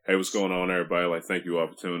Hey, what's going on, everybody? Thank you all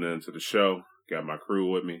for tuning in to the show. Got my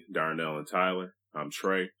crew with me, Darnell and Tyler. I'm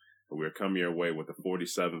Trey, and we're coming your way with the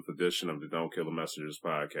 47th edition of the Don't Kill the Messengers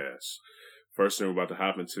podcast. First thing we're about to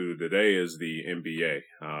hop into today is the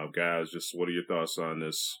NBA. Guys, just what are your thoughts on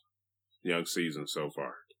this young season so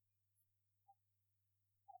far?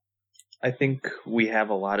 I think we have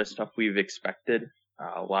a lot of stuff we've expected.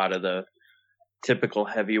 A lot of the typical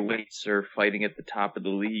heavyweights are fighting at the top of the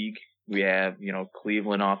league. We have,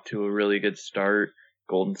 Cleveland off to a really good start.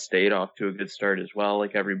 Golden State off to a good start as well,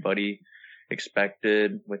 like everybody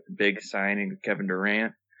expected with the big signing of Kevin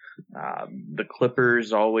Durant. The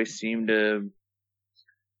Clippers always seem to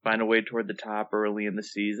find a way toward the top early in the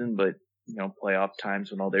season, but, playoff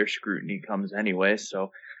times when all their scrutiny comes anyway.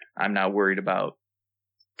 So I'm not worried about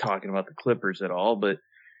talking about the Clippers at all, but,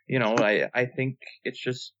 I think it's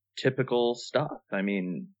just typical stuff. I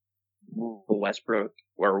mean,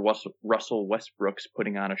 Russell Westbrook's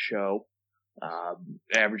putting on a show,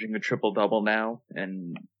 averaging a triple-double now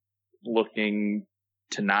and looking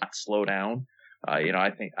to not slow down.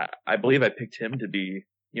 I believe I picked him to be,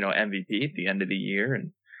 MVP at the end of the year,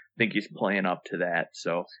 and I think he's playing up to that.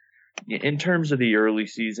 So in terms of the early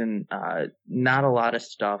season, not a lot of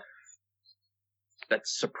stuff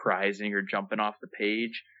that's surprising or jumping off the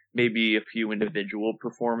page. Maybe a few individual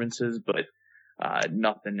performances, but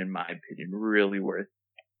nothing, in my opinion, really worth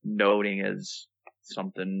noting as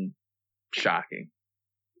something shocking.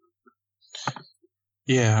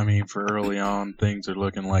 Yeah, I mean, for early on, things are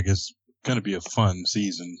looking like it's going to be a fun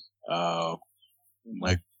season.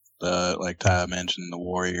 Like Ty mentioned, the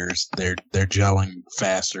Warriors, they're gelling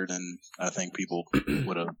faster than I think people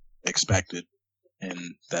would have expected. And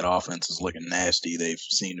that offense is looking nasty. They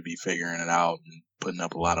seem to be figuring it out and putting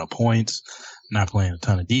up a lot of points. Not playing a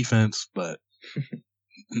ton of defense, but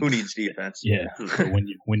who needs defense? Yeah, but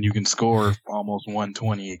when you can score almost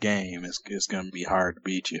 120 a game, it's going to be hard to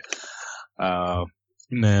beat you. And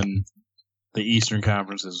then the Eastern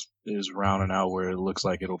Conference is rounding out where it looks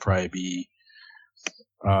like it'll probably be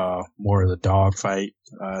more of the dogfight.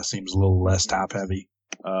 Seems a little less top heavy.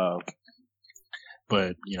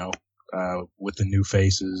 But with the new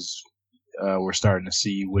faces, we're starting to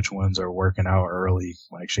see which ones are working out early.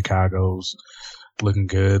 Like Chicago's looking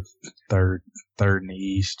good, third in the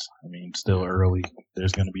East. I mean, still early.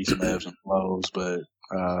 There's going to be some ebbs and flows, but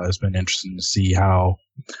it's been interesting to see how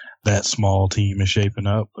that small team is shaping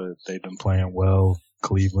up. But they've been playing well.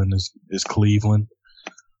 Cleveland is Cleveland,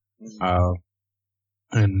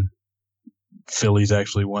 and Philly's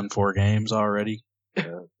actually won 4 games already.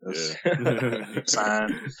 That's a good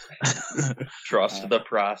sign. Trust the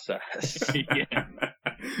process. Yeah.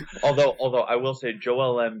 Although I will say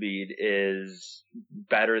Joel Embiid is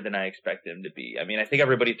better than I expected him to be. I mean, I think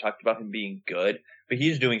everybody talked about him being good, but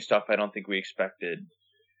he's doing stuff I don't think we expected.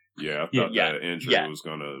 Yeah, I thought that injury was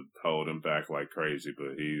going to hold him back like crazy,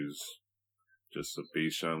 but he's just a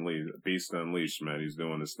beast unleashed, man. He's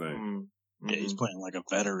doing his thing. Yeah, he's playing like a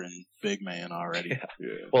veteran big man already.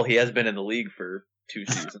 Yeah. Well, he has been in the league for 2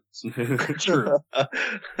 seasons. True.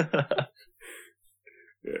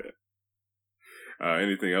 Yeah.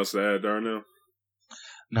 Anything else to add, Darnell?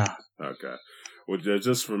 No. Okay. Well,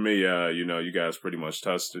 just for me, you guys pretty much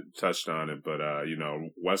touched on it, but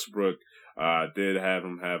Westbrook did have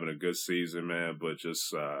him having a good season, man. But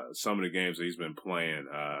just some of the games that he's been playing,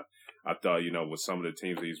 I thought, with some of the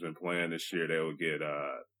teams that he's been playing this year, they would get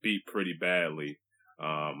beat pretty badly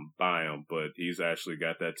by him. But he's actually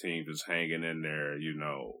got that team just hanging in there,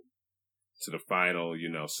 to the final,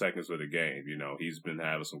 seconds of the game. He's been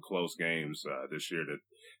having some close games this year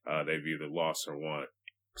that they've either lost or won.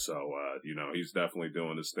 So, he's definitely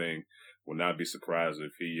doing this thing. Will not be surprised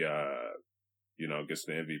if he, gets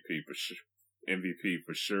the MVP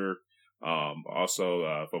for sure.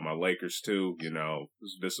 Also, for my Lakers too,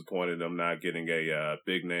 was disappointed them not getting a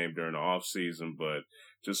big name during the off season, but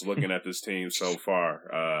just looking at this team so far,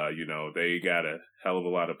 they got a hell of a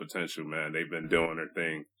lot of potential, man. They've been doing their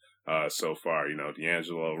thing, so far.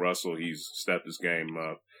 D'Angelo Russell, he's stepped his game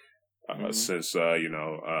up, since,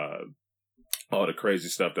 all the crazy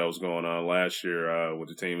stuff that was going on last year, with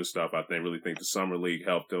the team and stuff. I really think the Summer League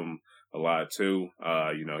helped him a lot too.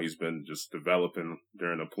 He's been just developing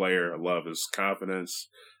during the player. I love his confidence,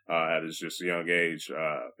 at his just young age.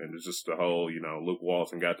 And it's just the whole, Luke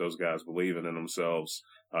Walton got those guys believing in themselves,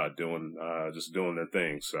 doing their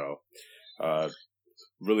thing. So,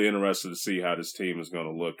 really interested to see how this team is going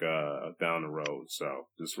to look, down the road. So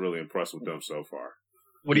just really impressed with them so far.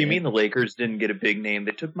 What do you mean the Lakers didn't get a big name?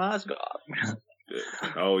 They took Mozgov.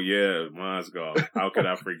 Oh yeah, Mozgov. How could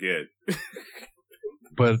I forget?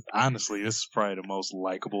 But honestly, this is probably the most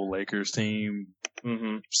likable Lakers team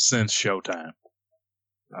since Showtime.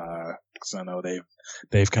 Because I know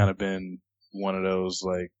they've kind of been one of those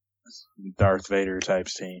like Darth Vader type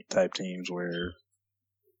teams where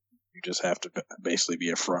you just have to basically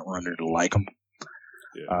be a front runner to like them.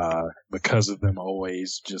 Yeah. Because of them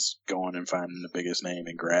always just going and finding the biggest name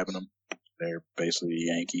and grabbing them. They're basically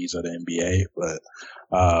the Yankees of the NBA,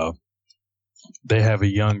 but they have a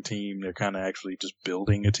young team. They're kind of actually just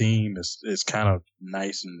building a team. It's kind of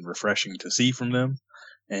nice and refreshing to see from them.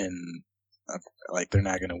 And like they're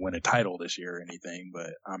not going to win a title this year or anything, but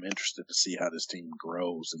I'm interested to see how this team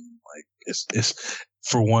grows. And like it's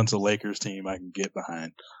for once a Lakers team I can get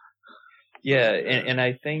behind. Yeah, and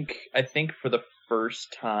I think for the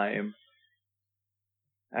first time,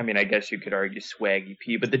 I mean, I guess you could argue Swaggy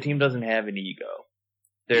P, but the team doesn't have an ego.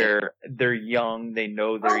 They're young. They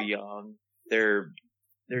know they're young. They're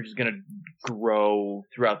just gonna grow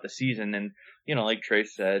throughout the season. And you know, like Trey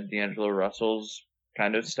said, D'Angelo Russell's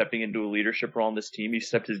kind of stepping into a leadership role in this team. He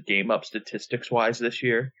stepped his game up statistics wise this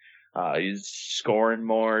year. He's scoring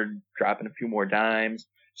more, dropping a few more dimes.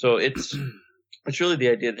 So it's really the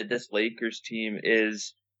idea that this Lakers team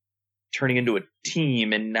is turning into a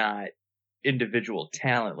team and not individual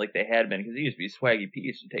talent like they had been, because he used to be Swaggy P,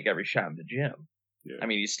 used to take every shot in the gym. Yeah. I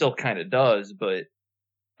mean, he still kind of does, but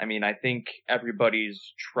I mean, I think everybody's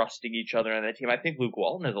trusting each other on that team. I think Luke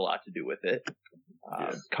Walton has a lot to do with it.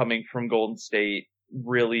 Coming from Golden State,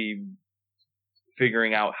 really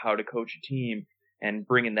figuring out how to coach a team and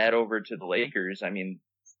bringing that over to the Lakers. I mean,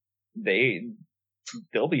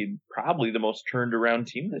 they'll be probably the most turned around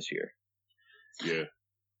team this year. Yeah.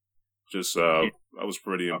 Just, I was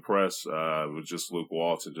pretty impressed, with just Luke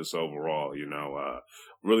Walton, just overall, you know,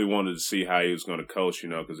 really wanted to see how he was going to coach, you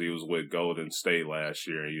know, cause he was with Golden State last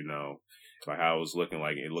year, you know, like how it was looking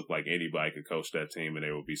like, it looked like anybody could coach that team and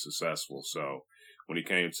they would be successful. So when he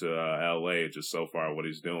came to, LA, just so far what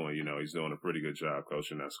he's doing, you know, he's doing a pretty good job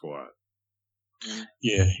coaching that squad.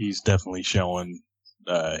 Yeah, he's definitely showing,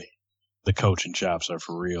 the coaching chops are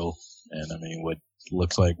for real. And I mean, what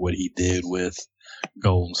looks like what he did with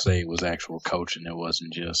Golden State was actual coaching. It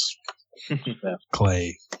wasn't just have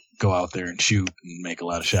Clay go out there and shoot and make a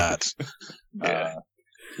lot of shots. Yeah.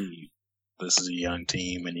 This is a young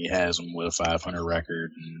team, and he has them with a 500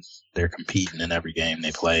 record, and they're competing in every game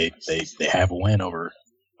they play. They have a win over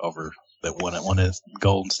that one of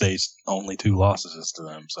Golden State's only 2 losses is to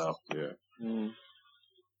them. So yeah.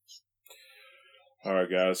 All right,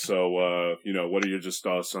 guys. So you know, what are your just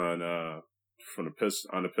thoughts on the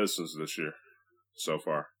Pistons this year so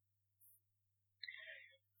far?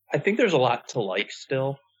 I think there's a lot to like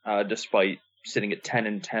still, despite sitting at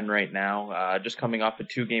 10-10 right now. Just coming off a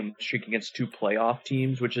 2-game streak against 2 playoff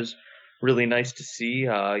teams, which is really nice to see.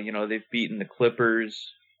 You know, they've beaten the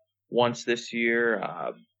Clippers once this year.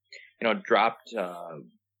 You know, dropped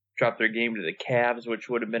their game to the Cavs, which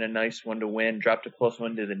would have been a nice one to win. Dropped a close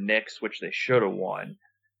one to the Knicks, which they should have won.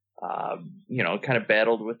 You know, kind of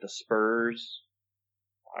battled with the Spurs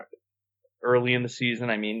early in the season.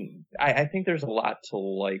 I mean, I think there's a lot to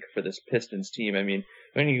like for this Pistons team. I mean,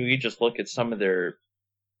 when you just look at some of their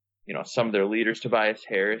leaders, Tobias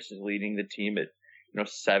Harris is leading the team at,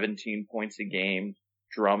 17 points a game.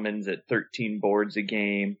 Drummond's at 13 boards a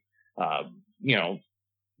game. You know,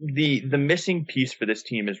 the missing piece for this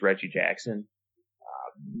team is Reggie Jackson.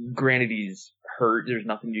 Granted, he's hurt. There's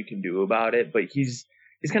nothing you can do about it, but he's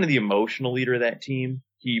kind of the emotional leader of that team.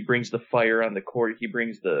 He brings the fire on the court. He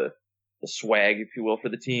brings the swag, if you will, for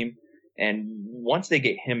the team. And once they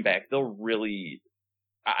get him back, they'll really,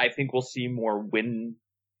 I think we'll see more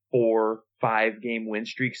 4-5 game win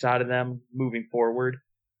streaks out of them moving forward.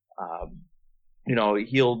 You know,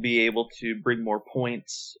 he'll be able to bring more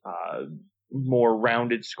points, more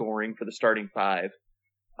rounded scoring for the starting 5.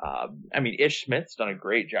 I mean, Ish Smith's done a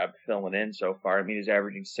great job filling in so far. I mean, he's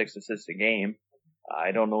averaging 6 assists a game.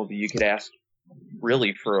 I don't know that you could ask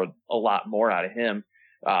really for a lot more out of him.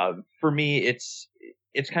 For me, it's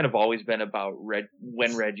kind of always been about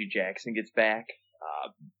when Reggie Jackson gets back.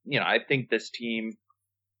 You know, I think this team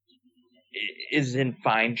is in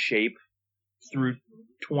fine shape through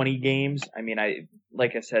 20 games. I mean,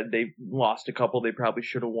 like I said, they lost a couple they probably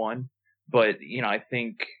should have won, but you know, I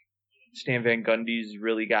think Stan Van Gundy's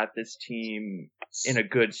really got this team in a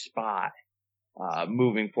good spot,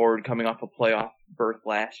 moving forward, coming off a playoff berth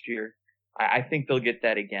last year. I think they'll get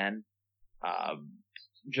that again. I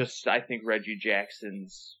think Reggie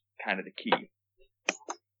Jackson's kind of the key.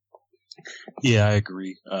 Yeah, I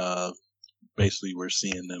agree. Basically, we're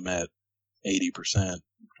seeing them at 80%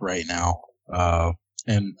 right now.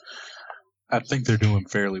 And I think they're doing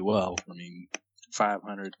fairly well. I mean,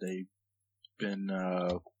 .500. They've been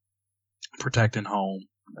protecting home,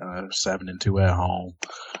 7-2 at home.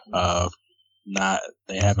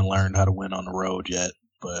 They haven't learned how to win on the road yet,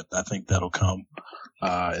 but I think that'll come,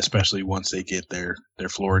 especially once they get their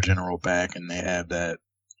floor general back and they have that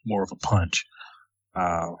more of a punch.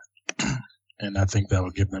 And I think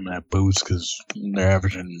that'll give them that boost because they're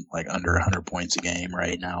averaging like under 100 points a game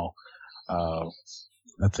right now. I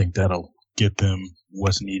think that'll get them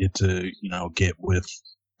what's needed to, get with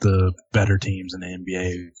the better teams in the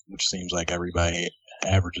NBA, which seems like everybody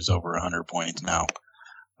averages over 100 points now.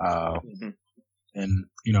 And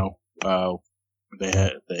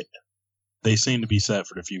they seem to be set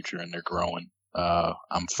for the future and they're growing.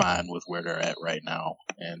 I'm fine with where they're at right now,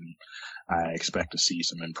 and I expect to see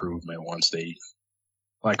some improvement once they,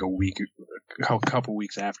 a couple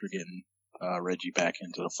weeks after getting Reggie back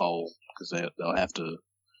into the fold, because they'll have to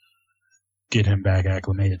get him back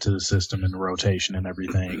acclimated to the system and the rotation and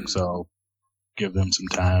everything. So give them some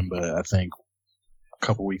time, but I think a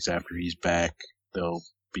couple weeks after he's back, they'll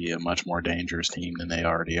be a much more dangerous team than they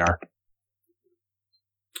already are.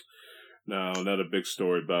 Now, another big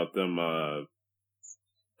story about them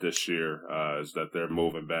this year is that they're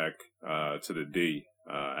moving back to the D,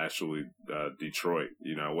 actually Detroit.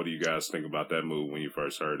 What do you guys think about that move when you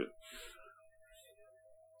first heard it?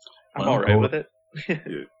 I'm all right with it.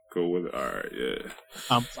 Yeah, cool with it. All right, yeah.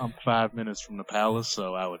 I'm 5 minutes from the Palace,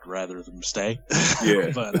 so I would rather them stay.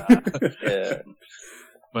 Yeah, but Yeah.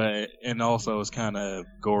 But and also it's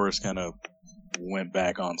Goris kind of went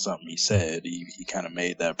back on something he said. He kind of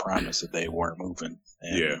made that promise that they weren't moving.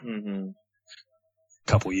 And yeah. Mm-hmm.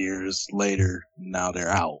 A couple years later, now they're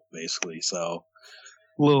out basically. So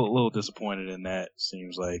a little disappointed in that.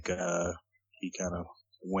 Seems like he kind of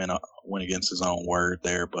went against his own word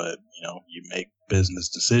there. But you make business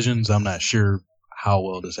decisions. I'm not sure how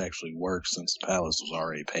well this actually works since the Palace was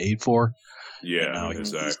already paid for. Yeah,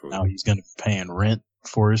 exactly. Now he's going to be paying rent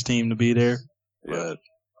for his team to be there. Yeah. But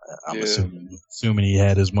I'm assuming he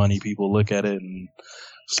had his money. People look at it, and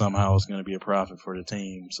somehow it's going to be a profit for the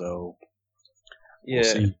team. So we'll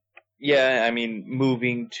see. Yeah. I mean,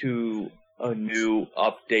 moving to a new,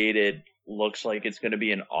 updated, looks like it's going to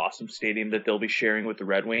be an awesome stadium that they'll be sharing with the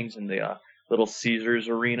Red Wings in the Little Caesars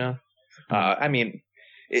Arena. I mean,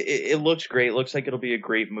 it looks great. It looks like it'll be a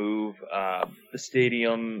great move. The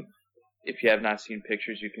stadium, if you have not seen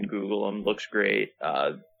pictures, you can Google them. Looks great.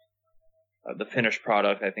 The finished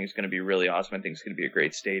product, I think, is going to be really awesome. I think it's going to be a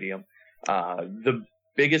great stadium. The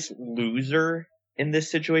biggest loser in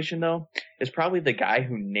this situation, though, is probably the guy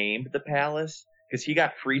who named the Palace, because he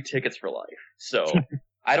got free tickets for life. So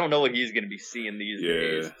I don't know what he's going to be seeing these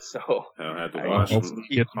days. So I don't have to watch him.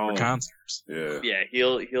 Get more concerts. Yeah,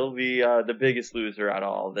 he'll be the biggest loser out of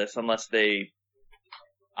all of this, unless they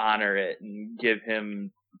honor it and give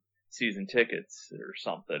him season tickets or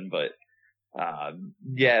something. But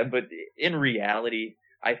but in reality,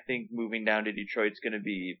 I think moving down to Detroit's going to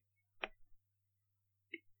be,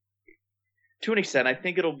 to an extent, I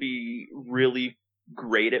think it'll be really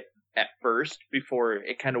great at first before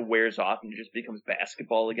it kind of wears off and just becomes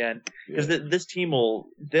basketball again. Because this team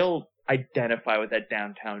they'll identify with that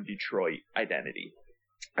downtown Detroit identity.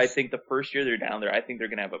 I think the first year they're down there, I think they're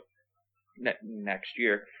going to have next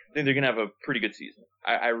year, I think they're going to have a pretty good season.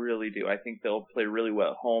 I really do. I think they'll play really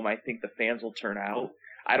well at home. I think the fans will turn out.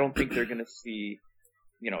 I don't think they're going to see,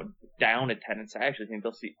 down attendance. I actually think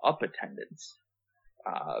they'll see up attendance.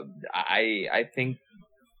 I think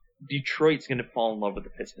Detroit's going to fall in love with the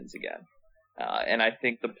Pistons again. And I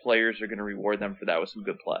think the players are going to reward them for that with some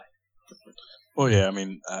good play. Well, yeah, I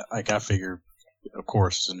mean, I figure, of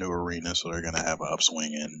course, it's a new arena, so they're going to have an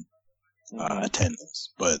upswing in attendance.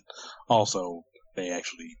 But also, they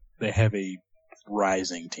have a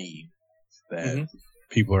rising team that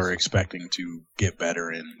people are expecting to get better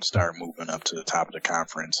and start moving up to the top of the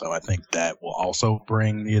conference. So I think that will also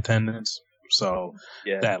bring the attendance. So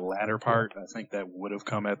that latter part, I think that would have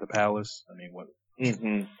come at the Palace. I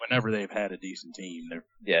mean, whenever they've had a decent team,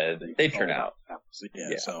 they turn out.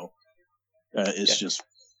 So it's just,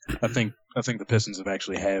 I think the Pistons have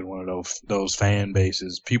actually had one of those fan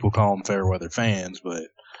bases. People call them fair weather fans, but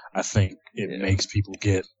I think it makes people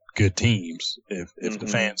get good teams. If the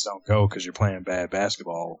fans don't go because you're playing bad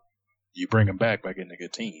basketball, you bring them back by getting a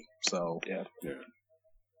good team. So yeah.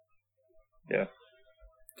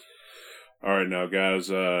 All right, now, guys,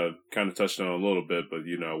 kind of touched on it a little bit, but,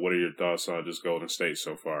 what are your thoughts on just Golden State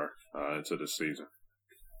so far into the season?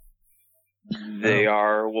 They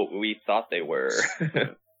are what we thought they were.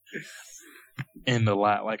 And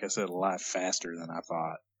like I said, a lot faster than I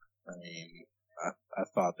thought. I mean, I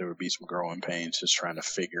thought there would be some growing pains just trying to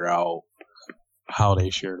figure out how they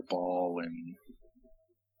share the ball, and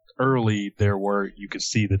early you could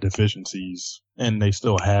see the deficiencies, and they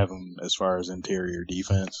still have them as far as interior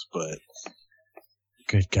defense, but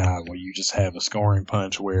good God, when you just have a scoring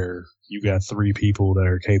punch where you got three people that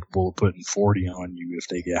are capable of putting 40 on you if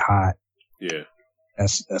they get hot. Yeah.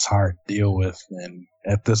 That's hard to deal with. And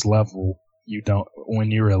at this level,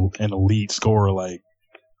 when you're an elite scorer like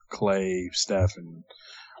Clay, Steph, and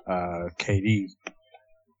KD,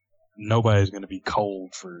 nobody's going to be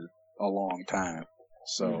cold for a long time.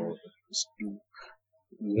 So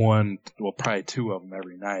probably two of them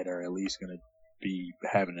every night are at least going to be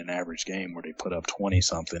having an average game where they put up 20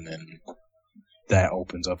 something, and that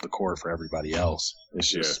opens up the court for everybody else. It's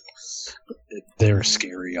just they're a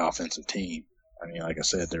scary offensive team. I mean, like I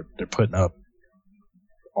said, they're putting up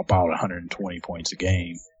about 120 points a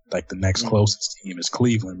game. Like the next closest team is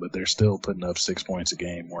Cleveland, but they're still putting up 6 points a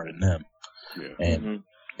game more than them,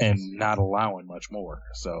 and not allowing much more.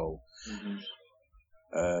 So,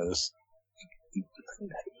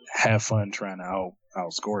 have fun trying to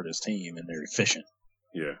outscore this team, and they're efficient.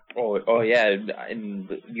 Yeah. Oh yeah, and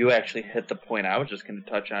you actually hit the point I was just going to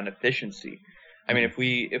touch on: efficiency. I mean, if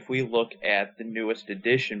we look at the newest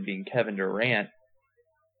addition being Kevin Durant,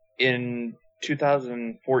 in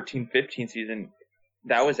 2014-15 season,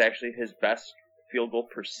 that was actually his best field goal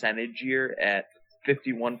percentage year at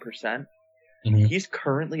 51%. He's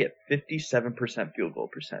currently at 57% field goal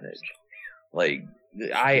percentage. Like,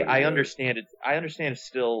 I understand it. I understand it's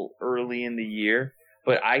still early in the year,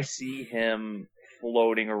 but I see him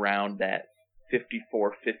floating around that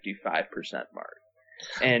 54-55% mark.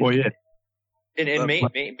 And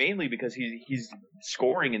mainly because he's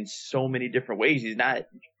scoring in so many different ways. He's not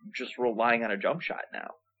just relying on a jump shot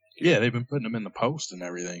now. Yeah, they've been putting him in the post and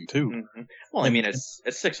everything too. Well, I mean, it's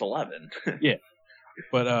 6'11". Yeah.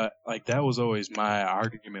 But like that was always my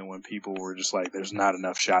argument when people were just like, "There's not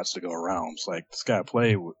enough shots to go around." It's like this guy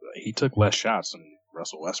he took less shots than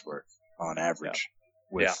Russell Westbrook on average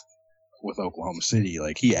with Oklahoma City.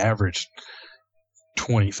 Like he averaged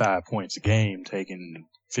 25 points a game, taking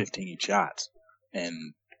 15 shots,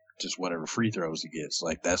 and just whatever free throws he gets.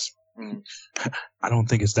 Like that's, I don't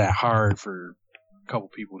think it's that hard for a couple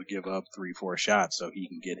people to give up 3-4 shots so he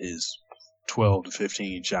can get his 12 to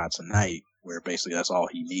 15 shots a night, where basically that's all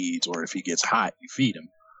he needs, or if he gets hot, you feed him.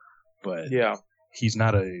 But he's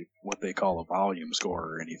not what they call a volume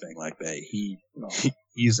scorer or anything like that.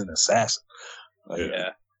 He's an assassin. Like,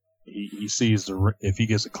 he sees if he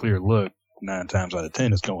gets a clear look, 9 times out of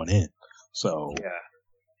 10 it's going in. So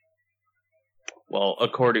well,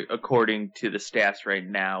 according to the stats right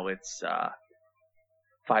now, it's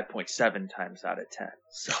 5.7 times out of 10.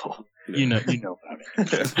 So you know what I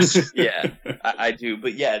mean. Yeah, I do.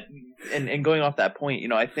 But yeah, and going off that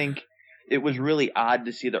point, I think it was really odd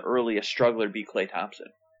to see the earliest struggler be Klay Thompson.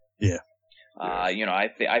 Yeah. I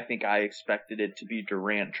think I expected it to be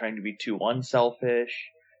Durant trying to be too unselfish,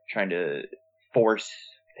 trying to force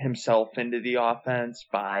himself into the offense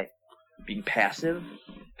by being passive,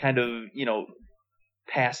 kind of,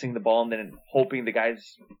 passing the ball and then hoping the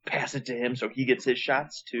guys pass it to him so he gets his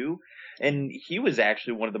shots too. And he was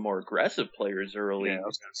actually one of the more aggressive players early. Yeah, I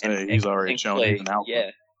was gonna say, he's already shown he's an alpha.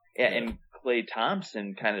 Yeah, and Klay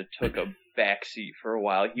Thompson kind of took a backseat for a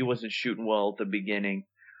while. He wasn't shooting well at the beginning.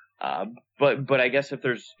 But I guess if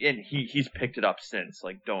there's, and he's picked it up since,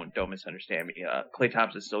 like, don't misunderstand me. Klay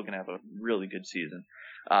Thompson's still going to have a really good season.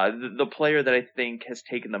 The player that I think has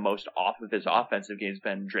taken the most off of his offensive game has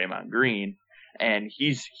been Draymond Green, and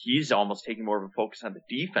he's almost taking more of a focus on the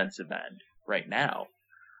defensive end right now.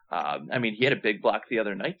 I mean, he had a big block the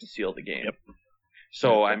other night to seal the game. Yep.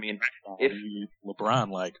 So, I mean, if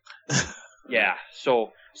LeBron yeah,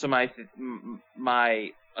 so my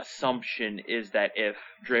assumption is that if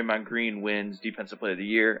Draymond Green wins Defensive Player of the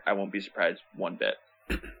Year, I won't be surprised one bit.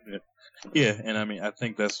 Yeah, and I mean, I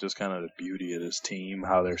think that's just kind of the beauty of this team,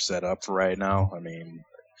 how they're set up for right now. I mean,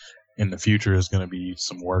 in the future is going to be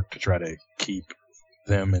some work to try to keep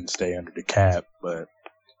them and stay under the cap, but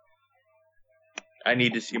I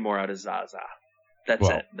need to see more out of Zaza. That's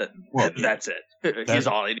it. That's it. He's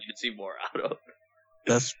all I need to see more out of.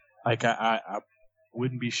 That's like I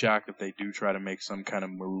wouldn't be shocked if they do try to make some kind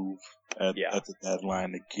of move at the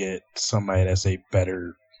deadline to get somebody that's a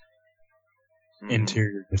better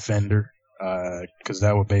interior defender, because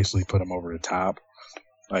that would basically put them over the top.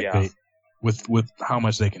 Like they, with how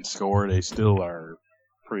much they can score, they still are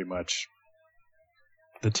pretty much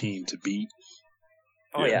the team to beat.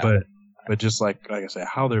 Oh yeah. But just like I said,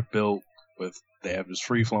 how they're built, they have this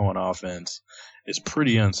free flowing offense. It's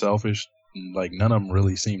pretty unselfish. Like none of them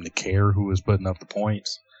really seem to care who is putting up the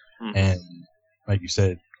points, and like you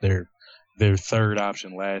said, they're their third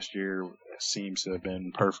option last year seems to have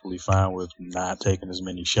been perfectly fine with not taking as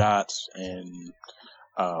many shots and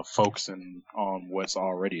focusing on what's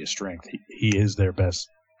already a strength. He is their best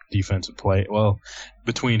defensive play. Well,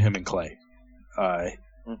 between him and Clay,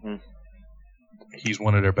 he's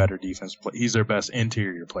one of their better defense. He's their best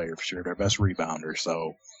interior player for sure. Their best rebounder.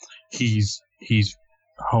 So he's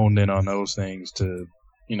honed in on those things to,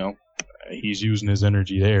 he's using his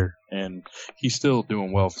energy there, and he's still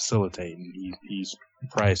doing well facilitating. He's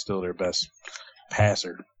probably still their best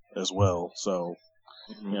passer as well. So,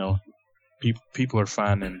 people are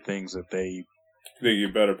finding things that they think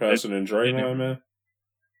you better passing than Draymond, man.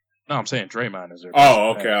 No, I'm saying Draymond is their best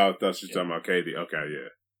okay. passer. I thought you were talking about KD. Okay, yeah.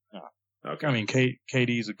 No. Okay. I mean,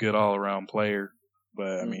 KD's a good all-around player,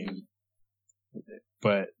 but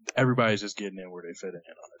but everybody's just getting in where they fit in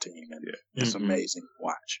on the team, and it's amazing to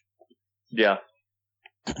watch. Yeah.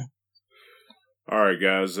 All right,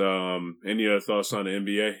 guys. Any other thoughts on the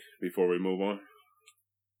NBA before we move on?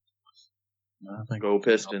 I think go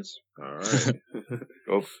Pistons. All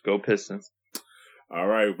right. Go Pistons. All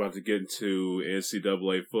right, we're about to get into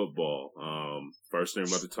NCAA football. First thing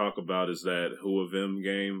we're about to talk about is that Who of Them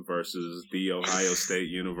game versus The Ohio State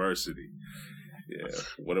University. Yeah,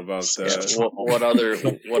 what about that?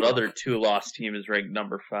 What other 2-loss team is ranked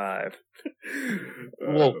number 5?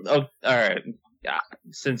 All right. Yeah,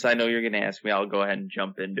 since I know you're going to ask me, I'll go ahead and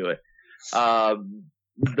jump into it.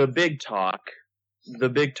 The big talk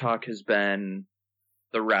has been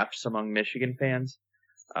the refs among Michigan fans.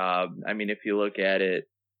 I mean, if you look at it,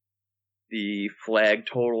 the flag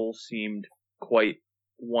total seemed quite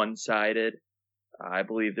one-sided. I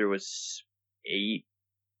believe there was 8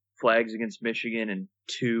 flags against Michigan and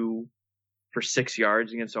 2 for 6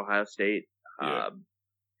 yards against Ohio State. Yeah.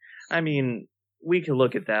 I mean, we can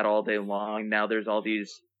look at that all day long. Now there's all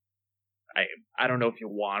these, I don't know if you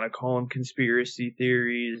want to call them conspiracy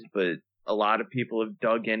theories, but a lot of people have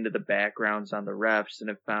dug into the backgrounds on the refs and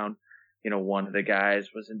have found, one of the guys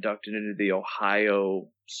was inducted into the Ohio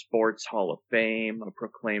Sports Hall of Fame, a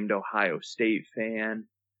proclaimed Ohio State fan.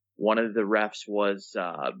 One of the refs was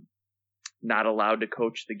not allowed to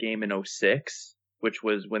coach the game in 2006, which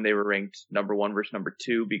was when they were ranked number 1 versus number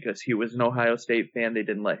 2 because he was an Ohio State fan. They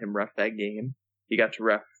didn't let him ref that game. He got to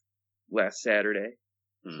ref last Saturday.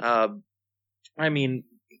 I mean,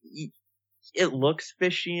 it looks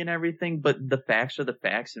fishy and everything, but the facts are the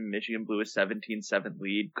facts, and Michigan blew a 17-7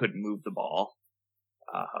 lead, couldn't move the ball,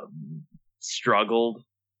 struggled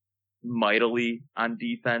mightily on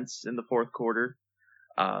defense in the fourth quarter.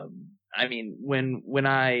 I mean, when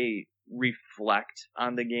I reflect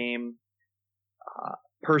on the game,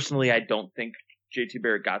 personally, I don't think JT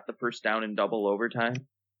Barrett got the first down in double overtime.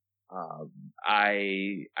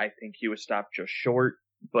 I think he was stopped just short,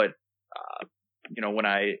 but, when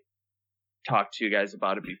I talked to you guys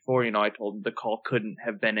about it before, I told them the call couldn't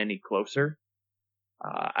have been any closer.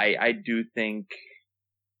 I do think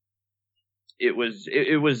it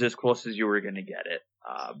was as close as you were going to get it.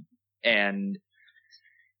 And,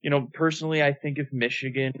 personally, I think if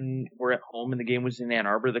Michigan were at home and the game was in Ann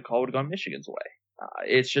Arbor, the call would have gone Michigan's way.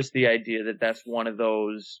 It's just the idea that that's one of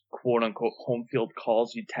those quote unquote home field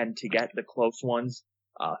calls you tend to get, the close ones,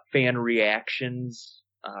 fan reactions.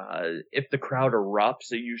 If the crowd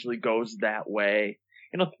erupts, it usually goes that way.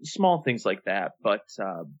 Small things like that. But,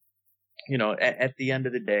 at the end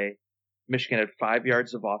of the day, Michigan had 5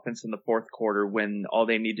 yards of offense in the fourth quarter when all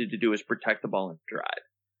they needed to do was protect the ball and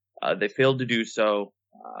drive. They failed to do so.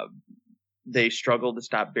 They struggled to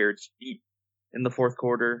stop Barrett's feet in the fourth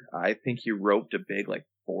quarter. I think he roped a big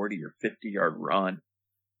 40 or 50 yard run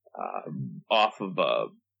off of a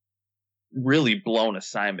really blown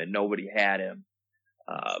assignment. Nobody had him.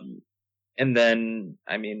 And then,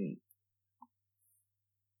 I mean,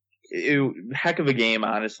 heck of a game,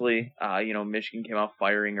 honestly. Michigan came out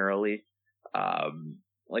firing early.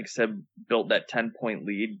 Like I said, built that 10-point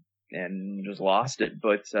lead and just lost it.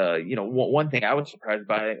 But, one thing I was surprised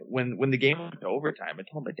by when the game went to overtime, I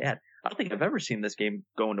told my dad, I don't think I've ever seen this game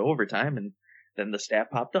go into overtime. And then the stat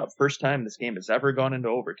popped up. First time this game has ever gone into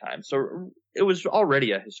overtime. So it was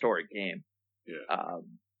already a historic game. Yeah.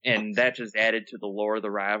 And that just added to the lore of the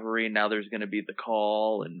rivalry. Now there's going to be the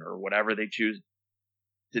call or whatever they choose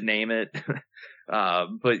to name it.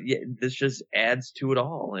 But yeah, this just adds to it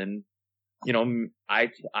all. And,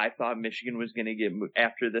 I thought Michigan was going to get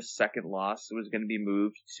after this second loss, it was going to be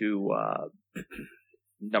moved to,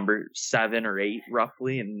 number 7 or 8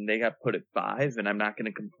 roughly. And they got put at 5, and I'm not going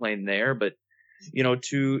to complain there, but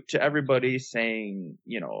to everybody saying,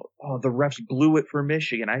 oh, the refs blew it for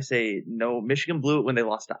Michigan. I say, no, Michigan blew it when they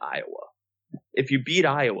lost to Iowa. If you beat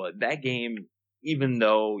Iowa, that game even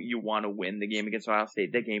though you want to win the game against Ohio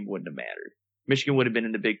State, that game wouldn't have mattered. Michigan would have been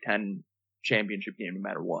in the Big Ten championship game no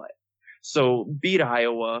matter what. So beat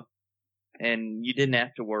Iowa, and you didn't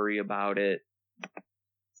have to worry about it.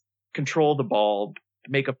 Control the ball,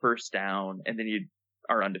 make a first down, and then you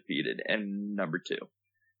are undefeated and number 2.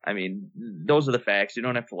 I mean, those are the facts. You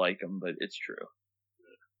don't have to like them, but it's true.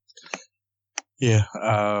 Yeah,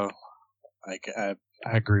 I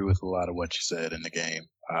agree with a lot of what you said in the game.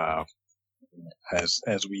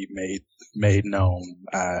 As we made known,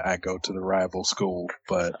 I go to the rival school,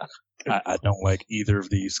 but I don't like either of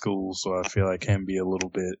these schools, so I feel I can be a little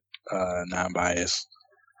bit non-biased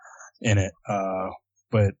in it.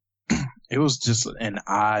 But it was just an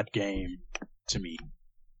odd game to me.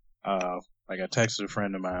 Like I texted a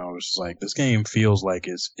friend of mine, I was just like, this game feels like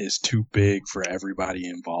it's too big for everybody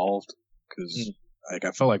involved, because like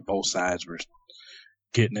I felt like both sides were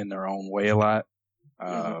getting in their own way a lot.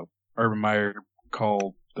 Urban Meyer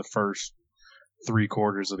called the first 3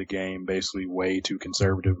 quarters of the game basically way too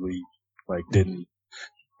conservatively, like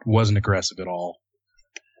wasn't aggressive at all.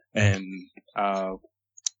 And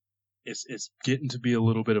it's getting to be a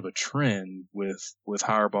little bit of a trend with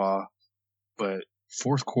Harbaugh, but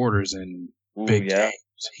fourth quarters in big games,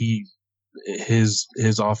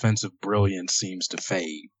 his offensive brilliance seems to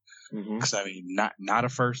fade. Because I mean, not a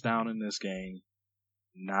first down in this game,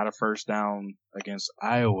 not a first down against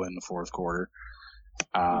Iowa in the fourth quarter.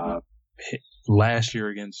 Last year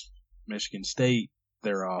against Michigan State,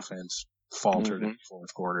 their offense faltered in the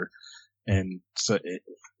fourth quarter, and so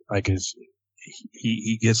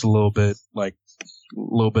he gets a little bit of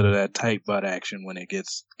that tight butt action when it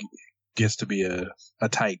gets to be a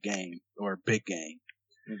tight game or a big game.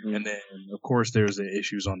 And then, of course, there's the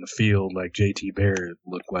issues on the field. Like JT Barrett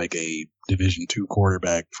looked like a Division II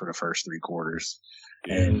quarterback for the first 3 quarters.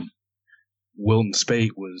 And Wilton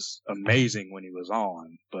Speight was amazing when he was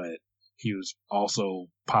on, but he was also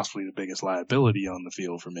possibly the biggest liability on the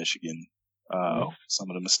field for Michigan. Some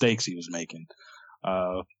of the mistakes he was making.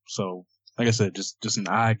 So, like I said, just an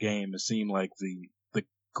odd game. It seemed like the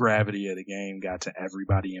gravity of the game got to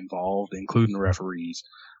everybody involved, including the referees.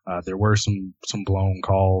 There were some blown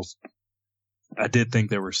calls. I did think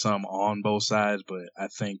there were some on both sides, but I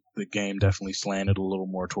think the game definitely slanted a little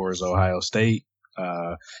more towards Ohio State.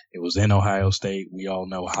 It was in Ohio State. We all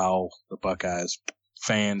know how the Buckeyes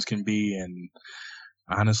fans can be, and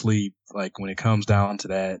honestly, like when it comes down to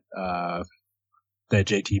that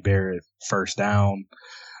JT Barrett first down,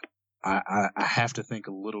 I have to think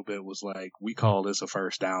a little bit was like, we call this a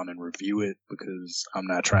first down and review it, because I'm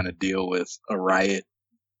not trying to deal with a riot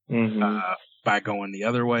by going the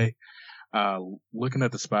other way. Looking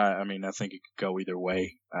at the spot, I mean, I think it could go either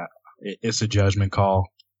way. It's a judgment call.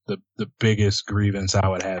 The biggest grievance I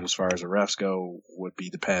would have as far as the refs go would be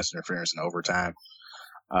the pass interference in overtime.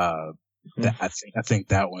 I think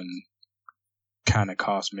that one kind of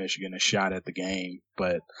cost Michigan a shot at the game.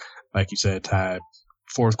 But like you said, Ty,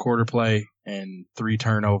 fourth quarter play and 3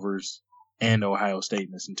 turnovers and Ohio State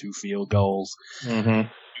missing 2 field goals. You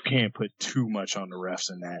can't put too much on the refs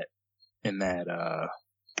in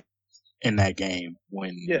that game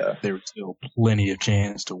when there was still plenty of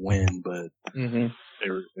chance to win, but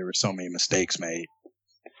there were so many mistakes made.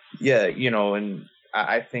 Yeah, and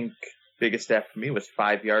I think biggest stat for me was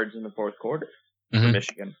 5 yards in the fourth quarter for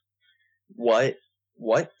Michigan. What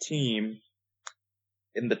team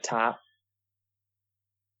in the top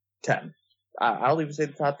 10, I'll even say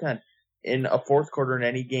the top 10, in a fourth quarter in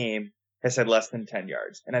any game has had less than 10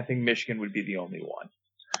 yards? And I think Michigan would be the only one.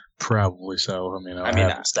 Probably so. I mean, I don't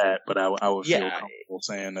have the stat, but I would feel comfortable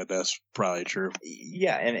saying that that's probably true.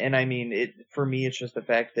 Yeah, and I mean, for me, it's just the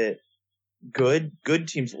fact that good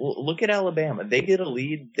teams, look at Alabama. They get a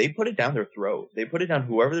lead, they put it down their throat. They put it down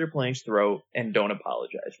whoever they're playing's throat and don't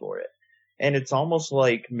apologize for it. And it's almost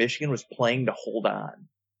like Michigan was playing to hold on.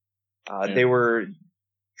 They were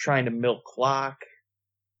trying to milk clock.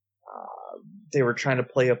 They were trying to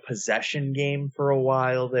play a possession game for a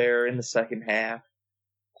while there in the second half.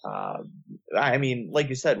 I mean, like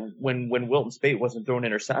you said, when Wilton Speight wasn't throwing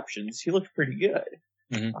interceptions, he looked pretty good.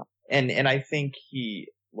 And I think he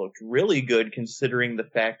looked really good considering the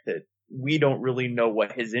fact that we don't really know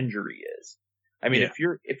what his injury is. I mean, if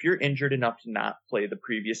you're injured enough to not play the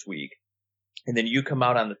previous week, and then you come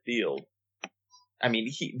out on the field, I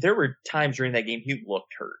mean, there were times during that game he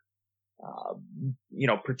looked hurt.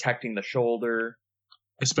 Protecting the shoulder.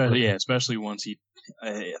 Especially once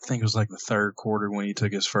I think it was like the third quarter when he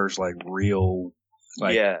took his first real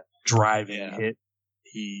driving hit.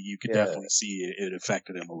 you could definitely see it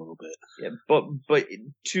affected him a little bit. Yeah, but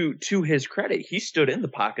to his credit, he stood in the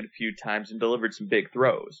pocket a few times and delivered some big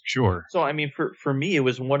throws. Sure. So I mean, for me, it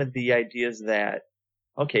was one of the ideas that,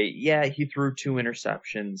 okay, yeah, he threw 2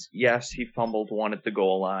 interceptions. Yes, he fumbled one at the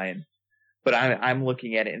goal line, but I'm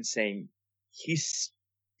looking at it and saying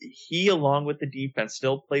he along with the defense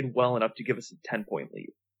still played well enough to give us a 10-point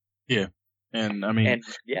lead. Yeah, and I mean,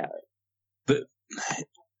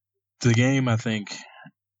 the game, I think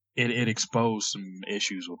it exposed some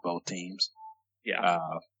issues with both teams. Yeah.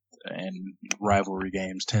 And rivalry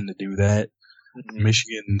games tend to do that. Mm-hmm.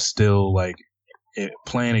 Michigan still,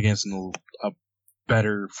 playing against a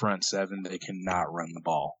better front seven, they cannot run the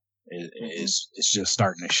ball. It's just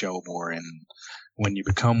starting to show more. And when you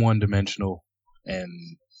become one-dimensional,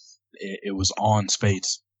 and it was on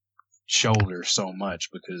Spate's shoulders so much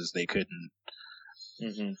because they couldn't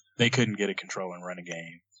get a control and run a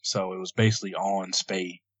game. So it was basically on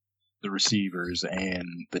Spate, the receivers,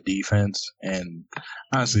 and the defense. And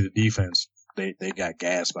honestly, the defense, they got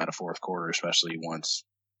gassed by the fourth quarter, especially once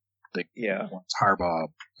Harbaugh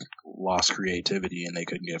lost creativity and they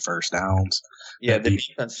couldn't get first downs. Yeah, the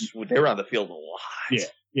defense, they were on the field a lot.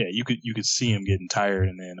 Yeah, you could see him getting tired,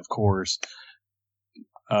 and then of course,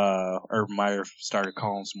 Urban Meyer started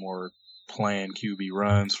calling some more planned QB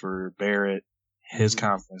runs for Barrett. His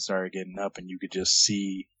confidence started getting up, and you could just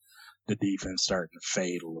see the defense starting to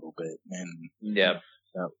fade a little bit. And that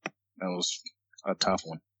was a tough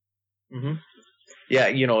one. Mm-hmm. Yeah,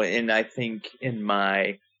 and I think in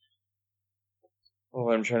my,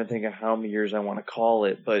 I'm trying to think of how many years I want to call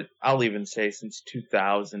it, but I'll even say since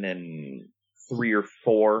 2003 or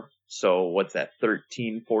 4. So what's that,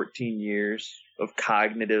 13, 14 years of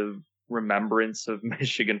cognitive remembrance of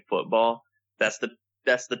Michigan football. That's the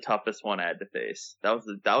toughest one I had to face. That was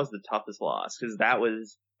the toughest loss, because that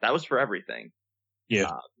was for everything.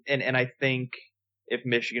 Yeah. And I think if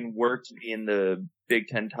Michigan were to be in the Big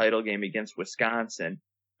Ten title game against Wisconsin,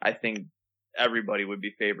 I think everybody would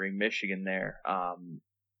be favoring Michigan there. I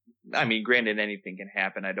mean, granted, anything can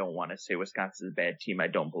happen. I don't want to say Wisconsin's a bad team. I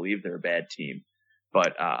don't believe they're a bad team.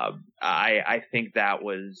 But I think that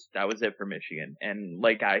was it for Michigan. And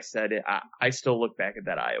like I said, I still look back at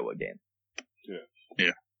that Iowa game.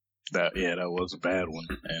 Yeah. That was a bad one.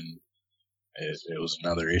 And it was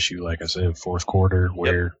another issue, like I said, fourth quarter,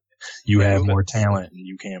 where you have more talent and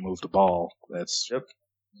you can't move the ball. That's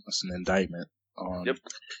an indictment.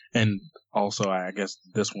 And also, I guess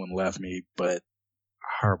this one left me, but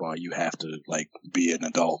Harbaugh, you have to be an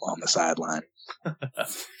adult on the sideline.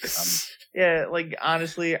 Yeah,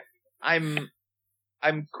 honestly, I'm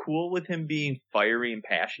cool with him being fiery and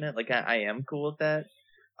passionate. I am cool with that.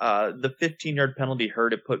 The 15-yard penalty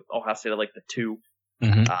hurt. It put Ohio State at the 2.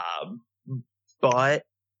 Mm-hmm. But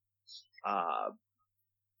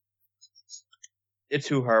it's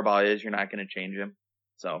who Harbaugh is. You're not going to change him.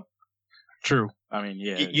 So true. I mean,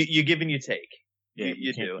 yeah, you give and you take. Yeah,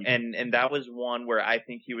 you do. And that was one where I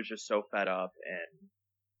think he was just so fed up and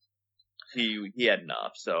he had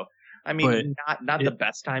enough. So I mean, not the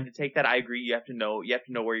best time to take that. I agree. You have to know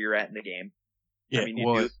where you're at in the game. Yeah. I mean,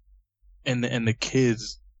 do. And the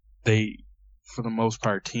kids, they, for the most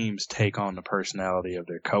part, teams take on the personality of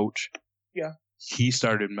their coach. Yeah. He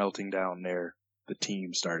started melting down there. The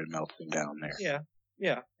team started melting down there. Yeah.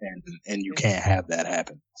 Yeah. And you can't have that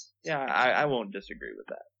happen. Yeah, I won't disagree with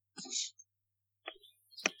that.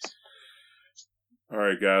 All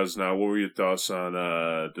right, guys. Now, what were your thoughts on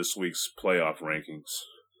this week's playoff rankings?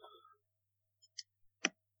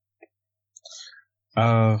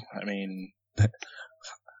 I mean,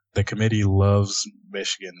 the committee loves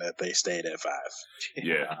Michigan that they stayed at 5.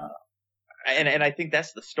 Yeah. And I think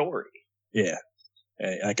that's the story. Yeah.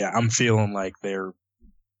 I'm feeling like they're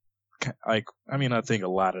I think a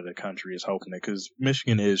lot of the country is hoping it, because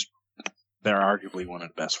Michigan they're arguably one of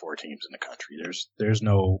the best 4 teams in the country. There's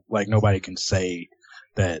no, nobody can say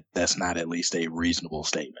that that's not at least a reasonable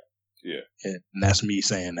statement. Yeah. And that's me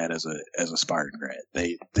saying that as a Spartan grad.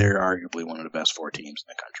 They're arguably one of the best 4 teams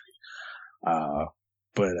in the country.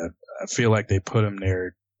 But I feel like they put them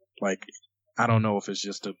there, I don't know if it's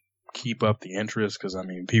just to keep up the interest, because I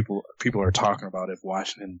mean, people are talking about if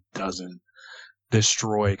Washington doesn't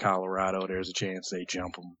destroy Colorado, there's a chance they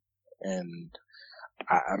jump them. And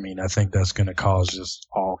I mean, I think that's going to cause just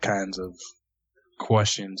all kinds of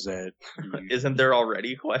questions that isn't there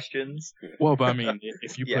already questions? Well, but I mean,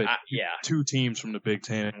 if you put 2 teams from the Big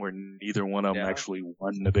Ten where neither one of them actually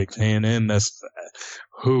won the Big Ten, and that's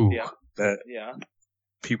that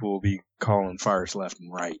people will be calling fires left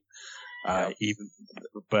and right.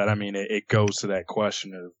 But I mean, it goes to that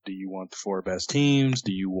question of, do you want the 4 best teams?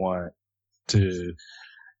 Do you want to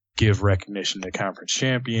give recognition to conference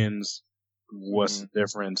champions. What's the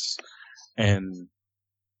difference? And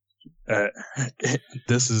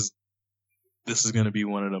this is going to be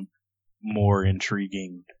one of the more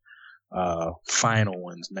intriguing final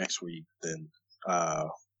ones next week than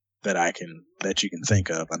that you can think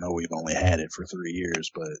of. I know we've only had it for 3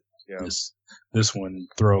 years, but this one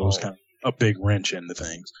throws kind of a big wrench into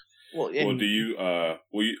things. Well, do you?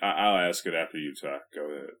 I'll ask it after you talk. Go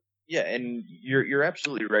ahead. Yeah, and you're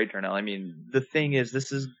absolutely right, Darnell. I mean, the thing is,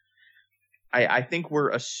 I think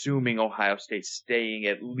we're assuming Ohio State staying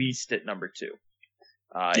at least at number 2,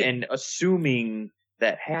 and assuming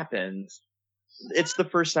that happens, it's the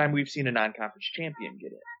first time we've seen a non-conference champion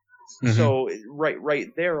get in. Mm-hmm. So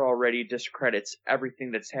right there already discredits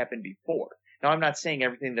everything that's happened before. Now, I'm not saying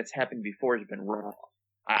everything that's happened before has been wrong.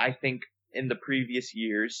 I think in the previous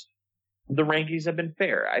years, the rankings have been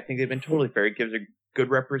fair. I think they've been totally fair. It gives a good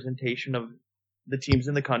representation of the teams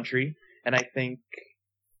in the country, and I think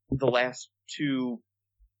the last 2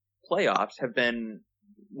 playoffs have been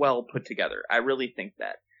well put together. I really think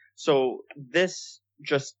that. So this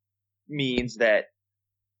just means that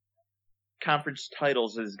conference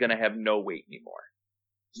titles is going to have no weight anymore.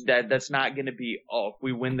 That's not going to be, if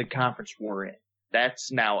we win the conference, we're in.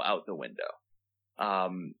 That's now out the window.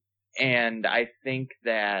 And I think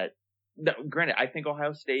that, granted, I think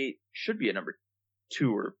Ohio State should be a number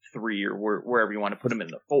 2 or 3 or wherever you want to put them in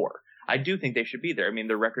the 4. I do think they should be there. I mean,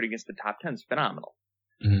 their record against the top 10 is phenomenal.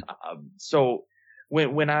 Mm-hmm. So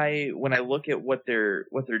when I look at what they're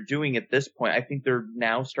doing at this point, I think they're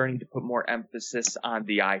now starting to put more emphasis on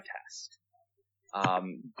the eye test.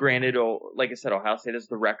 Granted, like I said, Ohio State has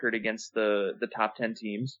the record against the top 10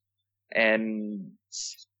 teams, and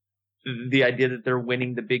the idea that they're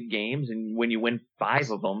winning the big games, and when you win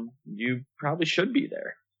 5 of them, you probably should be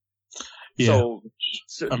there. Yeah.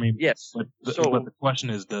 So I mean, yes. But the question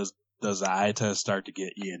is, does the eye test start to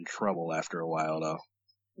get you in trouble after a while, though?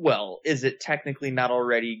 Well, is it technically not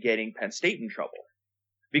already getting Penn State in trouble?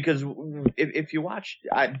 Because if you watched,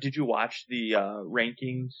 did you watch the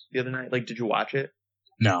rankings the other night? Like, did you watch it?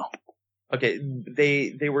 No. Okay,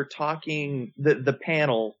 they were talking, the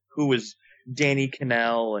panel, who was Danny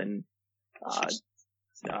Cannell and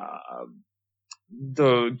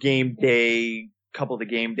the game day, couple of the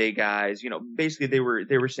game day guys, basically they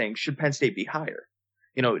were saying, should Penn State be higher?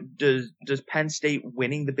 Does Penn State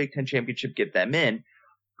winning the Big Ten championship get them in?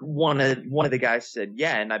 One of the guys said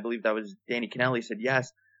yeah, and I believe that was Danny Cannell. He said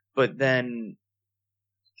yes, but then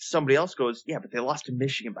somebody else goes, yeah, but they lost to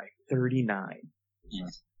Michigan by 39. Yeah.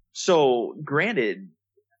 So granted,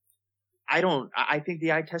 I think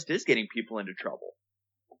the eye test is getting people into trouble.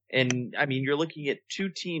 And I mean, you're looking at 2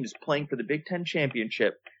 teams playing for the Big Ten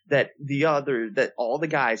championship that all the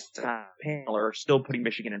guys on the panel are still putting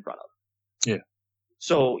Michigan in front of. Yeah.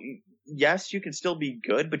 So yes, you can still be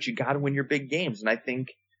good, but you got to win your big games. And I think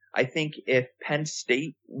if Penn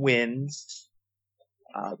State wins,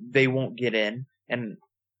 they won't get in. And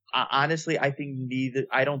honestly, I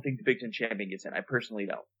don't think the Big Ten champion gets in. I personally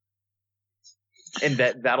don't.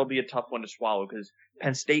 And that'll be a tough one to swallow because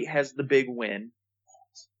Penn State has the big win.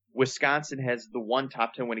 Wisconsin has the 1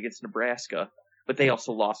 top 10 win against Nebraska, but they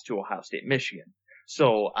also lost to Ohio State, Michigan.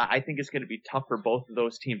 So I think it's going to be tough for both of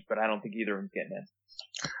those teams, but I don't think either of them's getting in.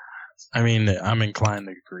 I mean, I'm inclined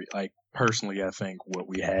to agree. Like, personally, I think what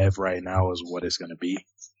we have right now is what it's going to be.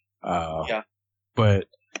 Yeah. But,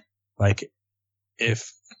 like,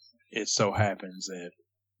 if it so happens that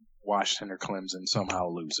Washington or Clemson somehow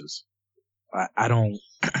loses, I don't,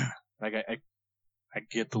 like, I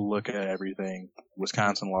get to look at everything.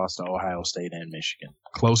 Wisconsin lost to Ohio State and Michigan.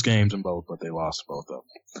 Close games in both, but they lost both of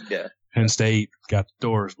them. Yeah. Penn State got the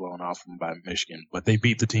doors blown off them by Michigan, but they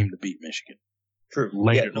beat the team to beat Michigan. True.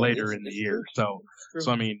 Later in the year. True.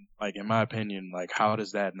 So I mean, like, in my opinion, like, how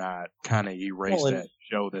does that not kind of erase that,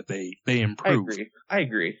 show that they improved? I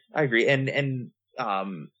agree. And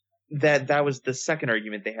that was the second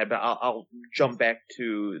argument they had, but I'll jump back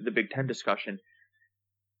to the Big Ten discussion.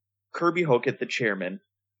 Kirby Hocutt, the chairman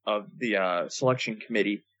of the selection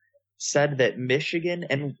committee, said that Michigan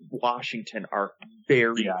and Washington are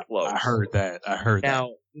very close. I heard that.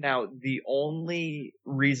 Now, the only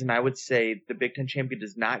reason I would say the Big Ten champion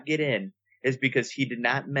does not get in is because he did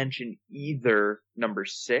not mention either number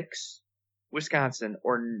 6, Wisconsin,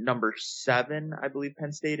 or number 7, I believe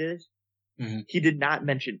Penn State is. Mm-hmm. He did not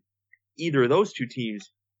mention either of those 2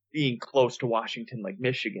 teams being close to Washington like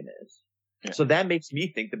Michigan is. Yeah. So that makes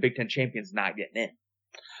me think the Big Ten champion's not getting in.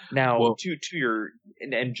 Now, to your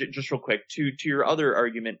just real quick, to your other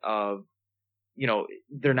argument of,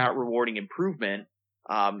 they're not rewarding improvement.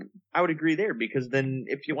 I would agree there, because then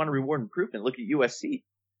if you want to reward improvement, look at USC.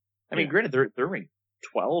 I mean, granted, they're ranked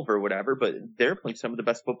 12 or whatever, but they're playing some of the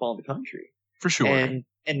best football in the country. For sure.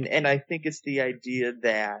 And I think it's the idea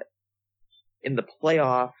that in the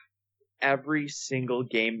playoff, every single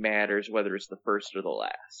game matters, whether it's the first or the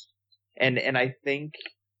last. And I think,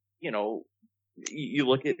 you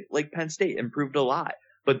look at like Penn State improved a lot,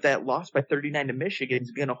 but that loss by 39 to Michigan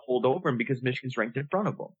is going to hold over them because Michigan's ranked in front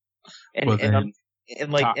of them. And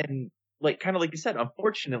kind of like you said,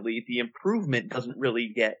 unfortunately, the improvement doesn't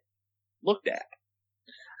really get looked at.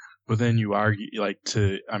 But then you argue,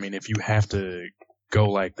 if you have to go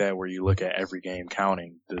like that where you look at every game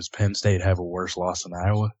counting, does Penn State have a worse loss than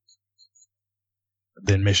Iowa?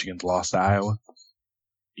 Than Michigan's loss to Iowa?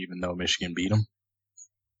 Even though Michigan beat them?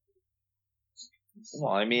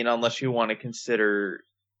 Well, I mean, unless you want to consider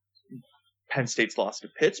Penn State's loss to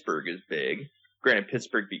Pittsburgh is big. Granted,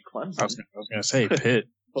 Pittsburgh beat Clemson. I was going to say Pitt.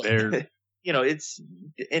 They're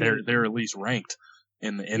they're at least ranked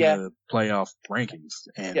in the playoff rankings,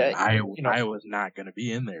 and Iowa's not going to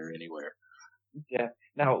be in there anywhere. Yeah.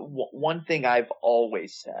 Now, one thing I've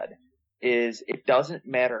always said is it doesn't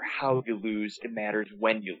matter how you lose; it matters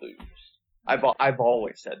when you lose. I've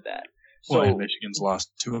always said that. So, and Michigan's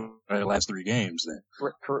lost 2 of their last 3 games then.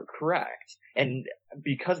 Correct. And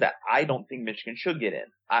because of that, I don't think Michigan should get in.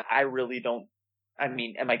 I really don't. I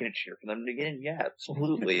mean, am I going to cheer for them to get in? Yeah,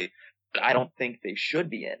 absolutely. But I don't think they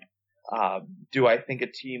should be in. Do I think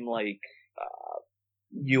a team like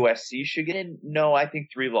USC should get in? No, I think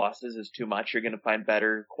 3 losses is too much. You're going to find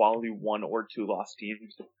better quality 1 or 2 loss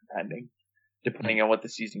teams, depending on what the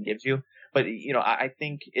season gives you. But I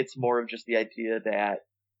think it's more of just the idea that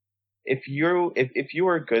if you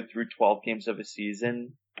are good through 12 games of a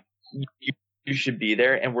season, you should be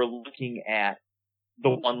there. And we're looking at the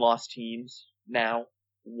 1-loss teams now,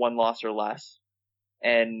 1 loss or less,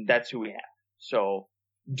 and that's who we have. So,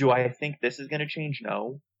 do I think this is going to change?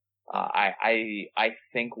 No. I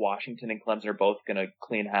think Washington and Clemson are both going to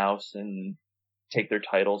clean house and take their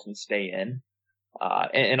titles and stay in.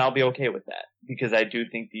 And I'll be okay with that because I do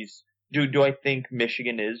think do I think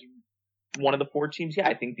Michigan is one of the 4 teams? Yeah,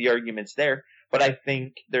 I think the argument's there, but I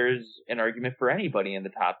think there's an argument for anybody in the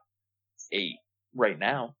top 8 right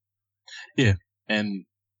now. Yeah. And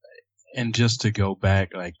just to go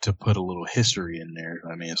back, to put a little history in there,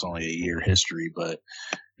 I mean, it's only a year history, but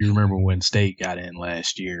you remember when State got in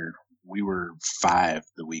last year, we were 5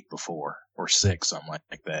 the week before, or 6, something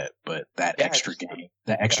like that. But that extra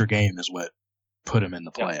game is what put them in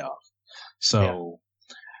the playoff. So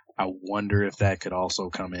I wonder if that could also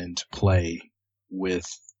come into play with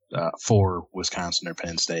for Wisconsin or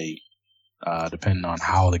Penn State, depending on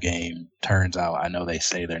how the game turns out. I know they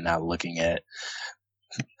say they're not looking at.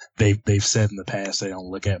 They've said in the past they don't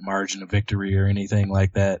look at margin of victory or anything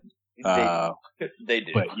like that. They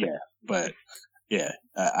do. But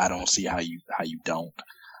I don't see how you don't.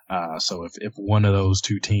 So if one of those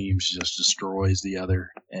 2 teams just destroys the other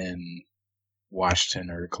and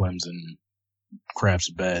Washington or Clemson craps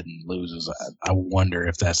a bed and loses, I wonder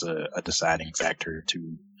if that's a deciding factor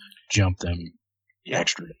to jump them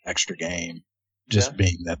extra game, just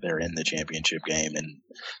being that they're in the championship game and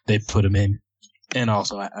they put them in. And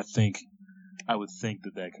also, I would think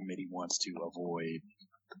that committee wants to avoid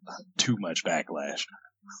too much backlash.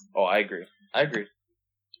 Oh, I agree.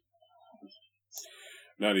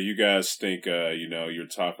 Now, do you guys think, you're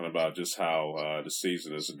talking about just how the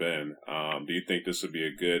season has been. Do you think this would be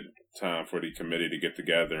a good time for the committee to get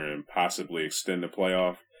together and possibly extend the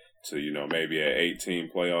playoff to, maybe an 8-team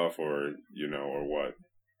playoff or what?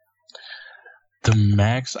 The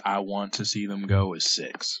max I want to see them go is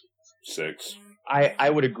 6. 6. I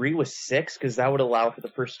would agree with 6 because that would allow for the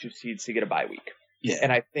first 2 seeds to get a bye week. Yeah.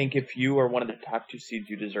 And I think if you are one of the top 2 seeds,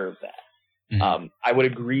 you deserve that. Mm-hmm. I would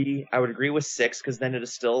agree with 6 because then it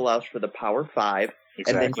still allows for the Power 5.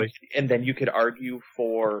 Exactly. And then you could argue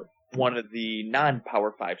for one of the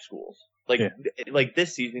non-Power 5 schools. Like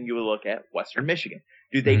this season, you would look at Western Michigan.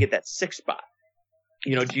 Do they get that 6th spot?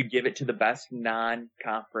 Do you give it to the best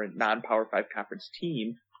non-Power 5 conference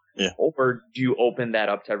team? Yeah. Or do you open that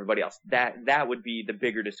up to everybody else? That would be the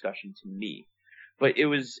bigger discussion to me. But it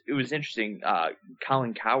was interesting.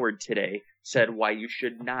 Colin Cowherd today said why you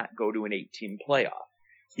should not go to an 8-team playoff.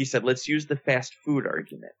 He said, let's use the fast food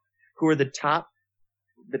argument. Who are the top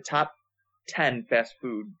 10 fast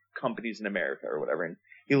food companies in America or whatever? And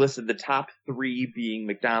he listed the top 3 being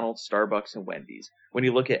McDonald's, Starbucks, and Wendy's. When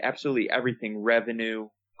you look at absolutely everything, revenue,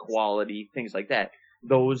 quality, things like that,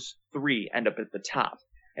 those 3 end up at the top.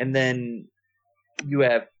 And then you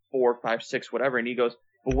have 4, 5, 6, whatever. And he goes,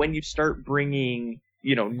 but when you start bringing,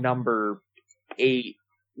 number 8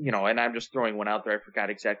 and I'm just throwing one out there. I forgot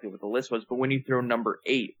exactly what the list was, but when you throw number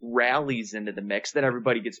 8 rallies into the mix, then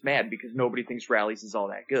everybody gets mad because nobody thinks rallies is all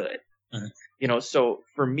that good. Mm-hmm. So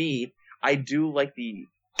for me, I do like the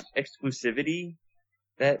exclusivity.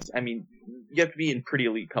 You have to be in pretty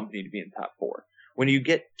elite company to be in top 4. When you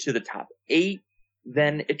get to the top 8,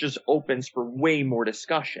 then it just opens for way more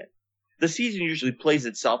discussion. The season usually plays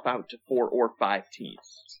itself out to 4 or 5 teams.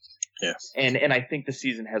 Yes. And I think the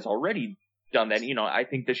season has already done that. I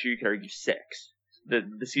think this year you could argue 6.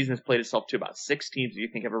 The season has played itself to about 6 teams that you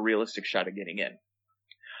think have a realistic shot of getting in.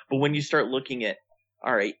 But when you start looking at,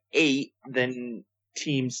 all right, 8, then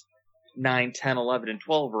teams 9, 10, 11, and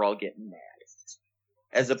 12 are all getting mad.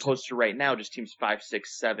 As opposed to right now, just teams 5,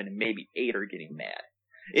 6, 7, and maybe 8 are getting mad.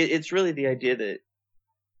 It's really the idea that,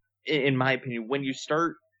 in my opinion, when you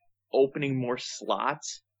start opening more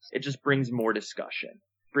slots, it just brings more discussion,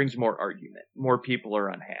 brings more argument. More people are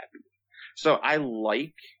unhappy. So I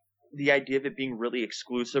like the idea of it being really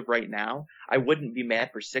exclusive right now. I wouldn't be mad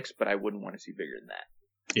for 6, but I wouldn't want to see bigger than that.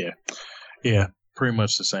 Yeah, pretty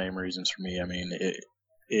much the same reasons for me. I mean,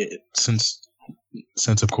 since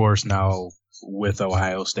of course now with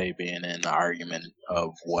Ohio State being in the argument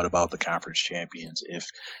of what about the conference champions,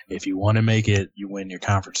 if you want to make it, you win your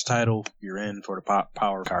conference title, you're in for the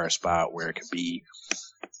power car spot where it could be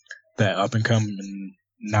that up and coming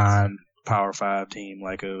non-Power 5 team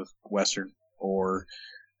like a Western, or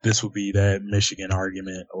this would be that Michigan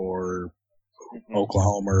argument, or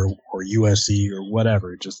Oklahoma or USC or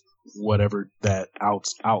whatever, just whatever that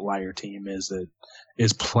outlier team is that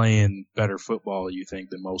is playing better football, you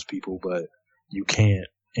think, than most people, but you can't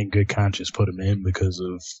in good conscience put them in because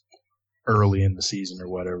of early in the season or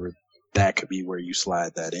whatever. That could be where you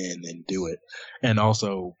slide that in and do it. And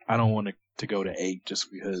also, I don't want to go to 8 just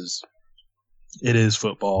because it is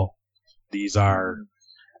football. These are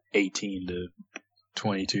 18 to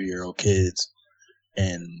 22-year-old kids,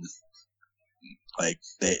 and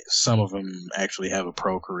some of them actually have a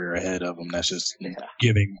pro career ahead of them. That's just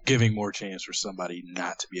giving more chance for somebody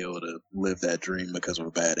not to be able to live that dream because of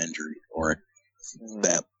a bad injury or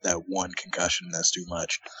that one concussion that's too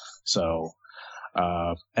much. So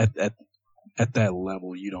at that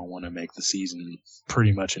level, you don't want to make the season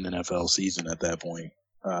pretty much an NFL season at that point,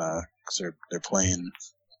 because they're playing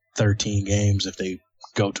 13 games if they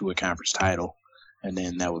go to a conference title, and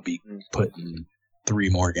then that would be putting 3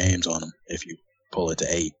 more games on them if you pull it to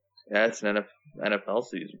 8. Yeah, it's an NFL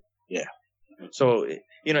season. Yeah. So,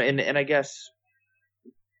 and I guess,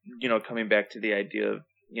 coming back to the idea of,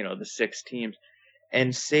 the 6 teams,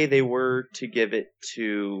 and say they were to give it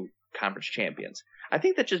to conference champions, I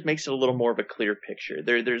think that just makes it a little more of a clear picture.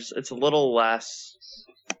 It's a little less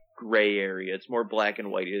gray area. It's more black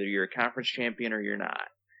and white. Either you're a conference champion or you're not.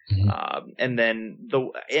 Mm-hmm. And then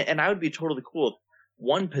I would be totally cool if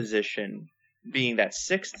one position being that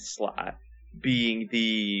 6th slot being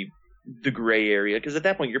the gray area, because at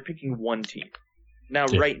that point you're picking one team. Now,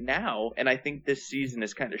 right now, and I think this season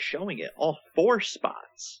is kind of showing it, all 4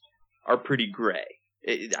 spots are pretty gray.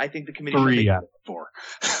 I think the committee 3 out of 4.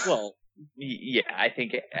 Well, yeah, I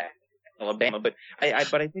think Alabama, but I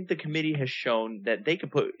think the committee has shown that they can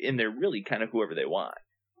put in there really kind of whoever they want.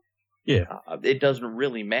 Yeah, it doesn't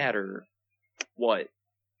really matter what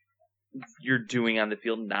you're doing on the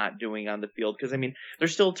field, not doing on the field, because they're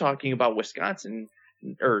still talking about Washington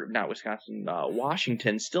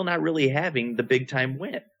still not really having the big time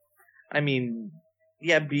win.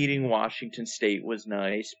 Beating Washington State was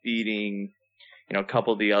nice. Beating, a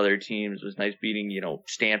couple of the other teams was nice. Beating,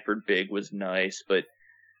 Stanford big was nice, but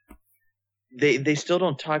they still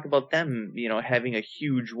don't talk about them, having a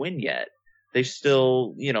huge win yet. They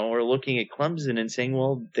still, are looking at Clemson and saying,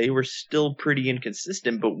 well, they were still pretty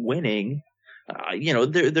inconsistent, but winning.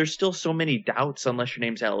 There's still so many doubts unless your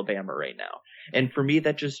name's Alabama right now. And for me,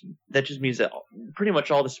 that just means that pretty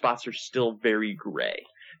much all the spots are still very gray.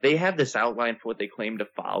 They have this outline for what they claim to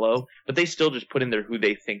follow, but they still just put in there who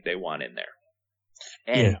they think they want in there.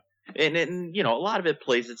 And a lot of it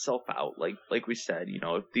plays itself out. Like we said,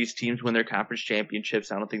 if these teams win their conference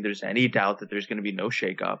championships, I don't think there's any doubt that there's going to be no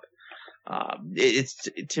shakeup. It's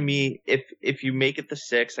to me, if you make it the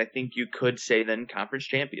 6, I think you could say then conference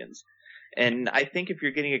champions. And I think if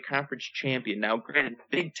you're getting a conference champion, now granted,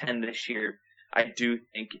 Big Ten this year, I do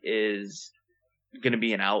think is going to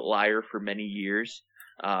be an outlier for many years.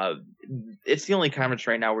 It's the only conference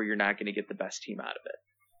right now where you're not going to get the best team out of it.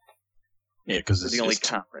 Yeah, because it's the only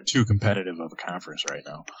conference. Too competitive of a conference right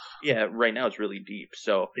now. Yeah, right now it's really deep.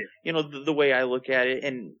 So, the way I look at it,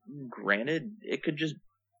 and granted, it could just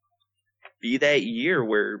be that year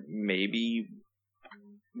where maybe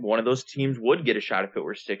one of those teams would get a shot if it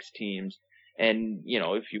were 6 teams, And,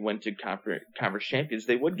 if you went to conference champions,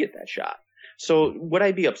 they would get that shot. So would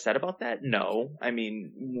I be upset about that? No. I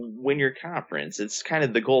mean, win your conference. It's kind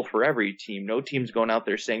of the goal for every team. No team's going out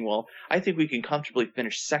there saying, well, I think we can comfortably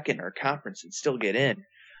finish second in our conference and still get in.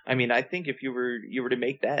 I mean, I think if you were to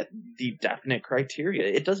make that the definite criteria,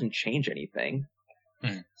 it doesn't change anything.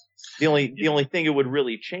 The only thing it would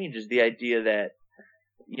really change is the idea that,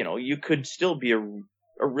 you could still be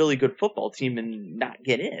a really good football team and not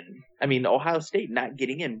get in. I mean, Ohio State not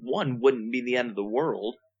getting in, wouldn't be the end of the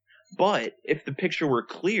world. But if the picture were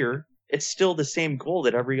clear, it's still the same goal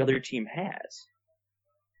that every other team has.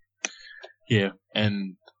 Yeah,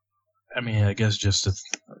 and I mean, I guess just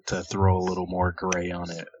to throw a little more gray on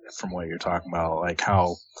it from what you're talking about, like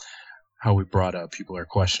how we brought up people are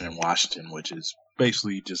questioning Washington, which is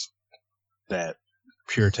basically just that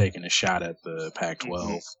pure taking a shot at the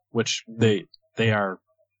Pac-12, which they are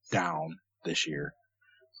down this year,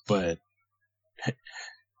 but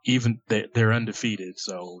even they're undefeated,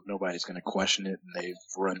 so nobody's going to question it, and they've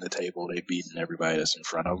run the table, they've beaten everybody that's in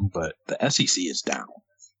front of them, but the SEC is down.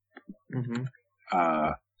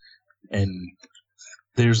 And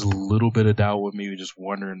there's a little bit of doubt with me, just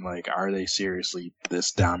wondering, like, are they seriously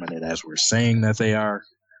this dominant as we're saying that they are,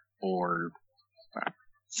 or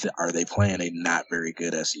are they playing a not very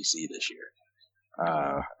good SEC this year?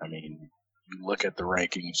 I mean, you look at the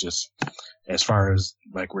rankings, just as far as,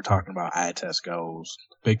 like, we're talking about eye test goes,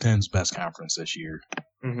 Big Ten's best conference this year.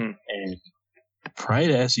 And probably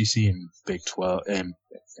the SEC and Big 12 and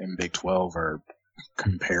Big 12 are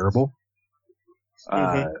comparable.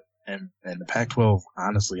 And the Pac-12,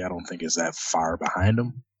 honestly, I don't think is that far behind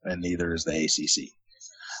them, and neither is the ACC.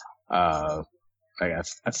 I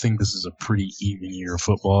think this is a pretty even year of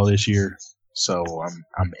football this year, so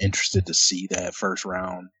I'm interested to see that first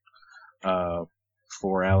round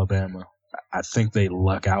for Alabama. I think they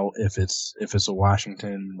luck out if it's a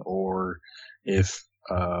Washington or if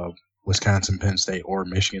Wisconsin, Penn State, or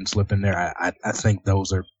Michigan slip in there. I think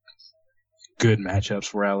those are good matchups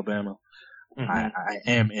for Alabama. I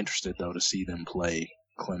am interested, though, to see them play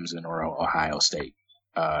Clemson or Ohio State,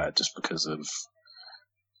 just because of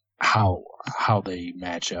how they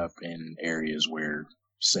match up in areas where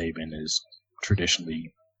Saban is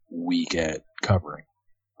traditionally weak at covering.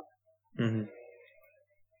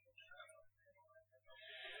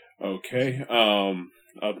 Okay.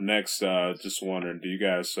 Up next, just wondering, who do you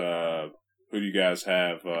guys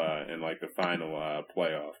have in like the final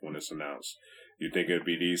playoff when it's announced? You think it'll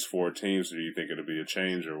be these four teams, or do you think it'll be a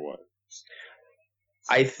change, or what?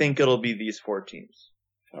 I think it'll be these four teams.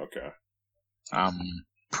 Okay. I'm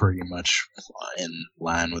pretty much in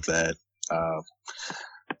line with that.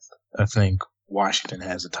 I think Washington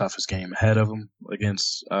has the toughest game ahead of them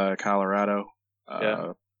against Colorado.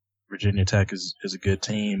 Virginia Tech is a good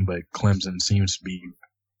team, but Clemson seems to be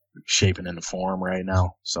shaping into form right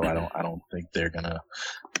now, so I don't think they're gonna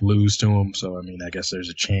lose to them. So I mean, I guess there's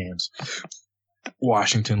a chance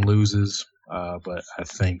Washington loses, but I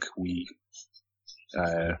think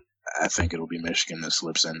it'll be Michigan that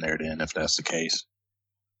slips in there then, if that's the case.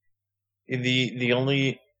 The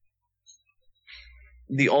only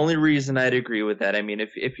reason I'd agree with that, I mean,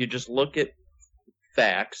 if you just look at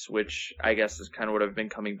facts, which I guess is kind of what I've been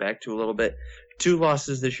coming back to a little bit, 2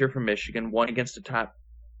 losses this year for Michigan, one against a top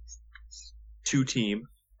 2 team,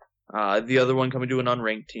 the other one coming to an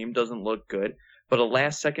unranked team, doesn't look good. But a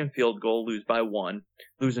last-second field goal, lose by 1,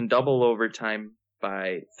 lose in double overtime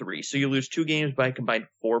by 3. So you lose 2 games by a combined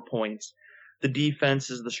 4 points. The defense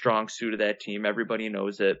is the strong suit of that team. Everybody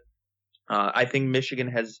knows it. I think Michigan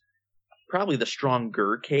has probably the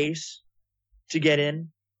stronger case to get in,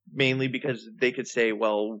 mainly because they could say,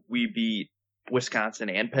 well, we beat Wisconsin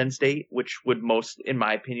and Penn State, which would in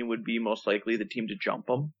my opinion, would be most likely the team to jump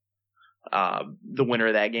them. The winner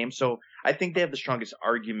of that game. So I think they have the strongest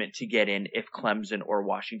argument to get in if Clemson or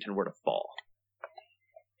Washington were to fall.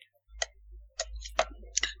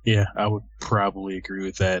 Yeah, I would probably agree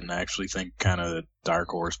with that, and I actually think kind of the dark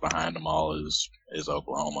horse behind them all is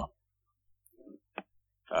Oklahoma.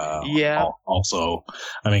 Also,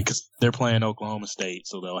 I mean, because they're playing Oklahoma State,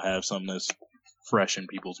 so they'll have something that's fresh in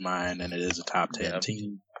people's mind, and it is a top 10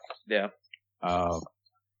 team. Yeah.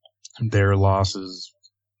 Their losses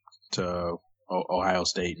to Ohio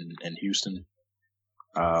State and Houston,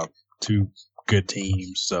 2 good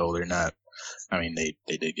teams, so they're not. I mean,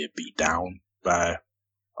 they did get beat down by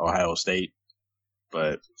Ohio State,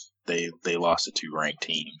 but they lost to 2 ranked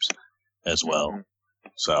teams as well.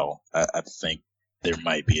 So I think there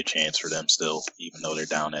might be a chance for them still, even though they're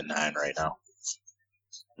down at 9 right now.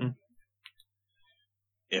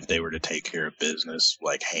 if they were to take care of business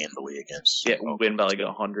like handily against. Win by like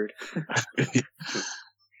 100.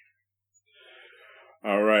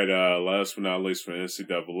 All right. Last but not least for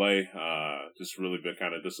NCAA, just really been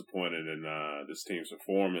kind of disappointed in this team's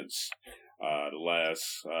performance the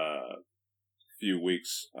last few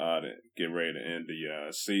weeks, getting ready to end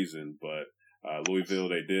the season. But Louisville,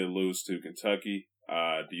 they did lose to Kentucky.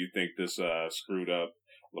 Do you think this screwed up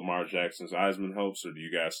Lamar Jackson's Heisman hopes, or do you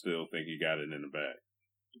guys still think he got it in the bag?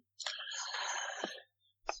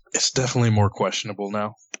 It's definitely more questionable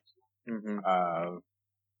now. Mm-hmm.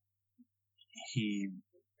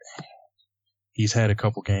 He's had a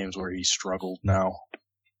couple games where he struggled now,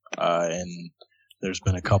 and there's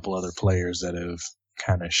been a couple other players that have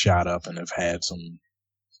kind of shot up and have had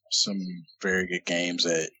some very good games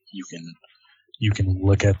that you can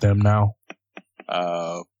look at them now.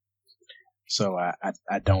 So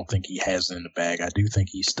I don't think he has it in the bag. I do think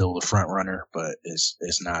he's still the front runner, but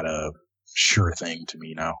it's not a sure thing to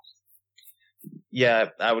me now. Yeah,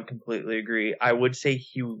 I would completely agree. I would say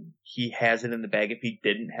he has it in the bag if he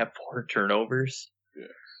didn't have 4 turnovers.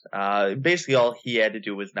 Yeah. Basically, all he had to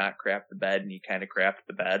do was not crap the bed, and he kind of crapped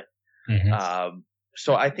the bed. Mm-hmm.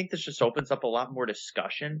 So I think this just opens up a lot more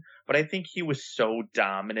discussion. But I think he was so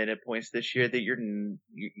dominant at points this year that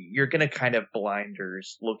you're going to kind of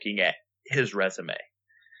blinders looking at his resume.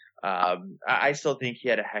 I still think he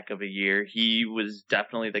had a heck of a year. He was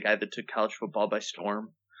definitely the guy that took college football by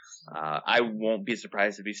storm. I won't be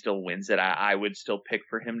surprised if he still wins it. I would still pick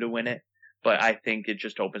for him to win it, but I think it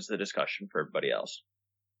just opens the discussion for everybody else.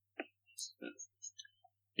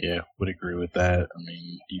 Yeah, would agree with that. I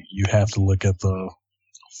mean, you have to look at the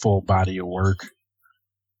full body of work,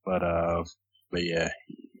 but yeah,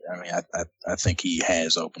 I mean, I think he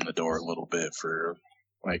has opened the door a little bit for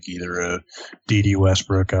like either a D.D.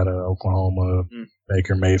 Westbrook out of Oklahoma,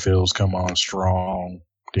 Baker Mayfield's come on strong,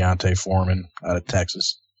 Deontay Foreman out of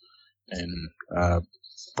Texas, and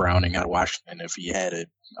Browning out of Washington. If he had an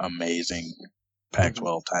amazing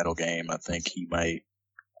Pac-12 title game, I think he might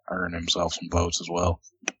earn himself some votes as well.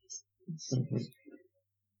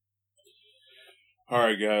 All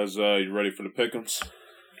right, guys, you ready for the pick'ems?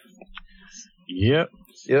 Yep.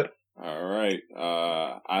 All right.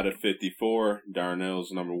 Out of 54,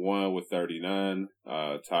 Darnell's number 1 with 39.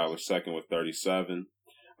 Tyler second with 37.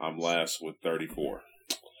 I'm last with 34.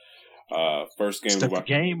 First game. Step the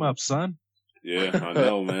game up, son. Yeah, I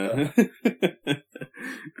know, man.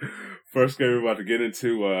 First game we're about to get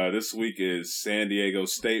into this week is San Diego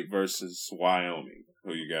State versus Wyoming.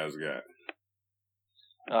 Who you guys got?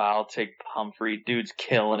 I'll take Pumphrey. Dude's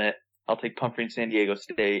killing it. I'll take Pumphrey in San Diego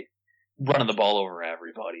State. Running the ball over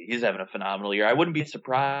everybody. He's having a phenomenal year. I wouldn't be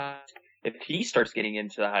surprised if he starts getting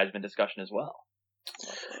into the Heisman discussion as well.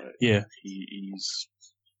 Yeah, he's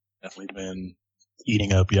definitely been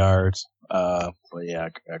eating up yards. But yeah,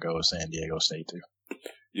 I go with San Diego State too.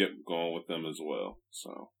 Yep, going with them as well.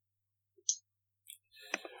 So,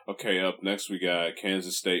 okay, up next we got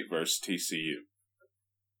Kansas State versus TCU.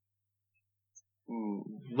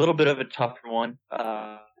 A little bit of a tougher one.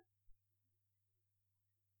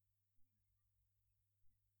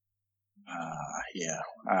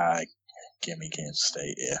 Yeah. Give me Kansas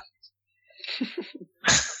State, yeah.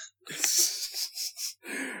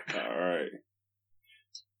 All right.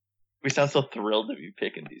 We sound so thrilled to be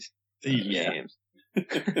picking these games.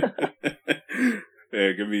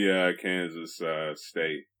 Yeah, give me Kansas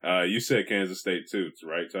State. You said Kansas State too,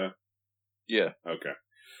 right, Ty? Yeah. Okay.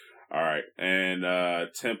 All right. And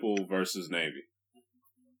Temple versus Navy.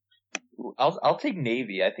 I'll take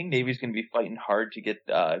Navy. I think Navy's going to be fighting hard to get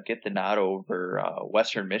the nod over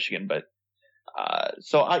Western Michigan, but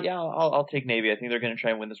I'll take Navy. I think they're going to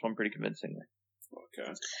try and win this one pretty convincingly.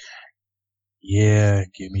 Okay. Yeah,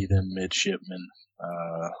 give me them midshipmen.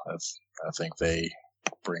 I think they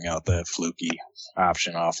bring out that fluky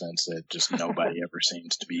option offense that just nobody ever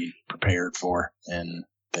seems to be prepared for, and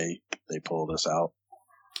they pull this out.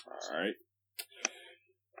 All right.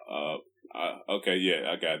 Okay, yeah,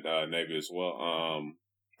 I got Navy as well.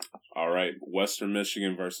 All right, Western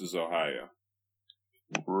Michigan versus Ohio.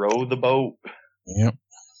 Row the boat. Yep.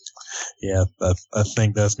 Yeah, I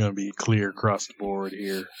think that's going to be clear across the board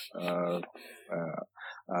here.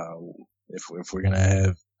 If we're going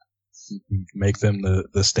to make them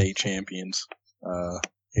the state champions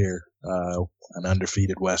here, an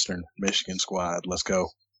undefeated Western Michigan squad. Let's go.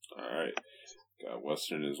 All right, got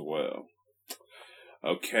Western as well.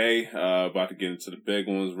 Okay, about to get into the big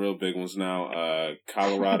ones, real big ones now.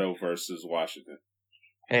 Colorado versus Washington.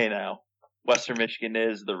 Hey now, Western Michigan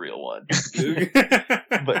is the real one.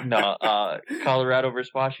 But no, Colorado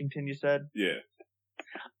versus Washington, you said? Yeah.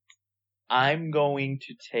 I'm going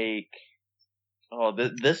to take. Oh,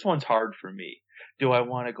 this one's hard for me. Do I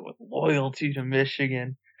want to go with loyalty to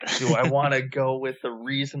Michigan? Do I want to go with a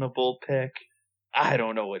reasonable pick? I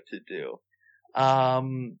don't know what to do.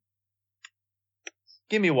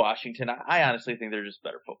 Give me Washington. I honestly think they're just a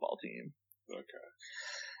better football team. Okay.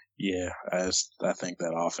 Yeah, I think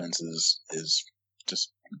that offense is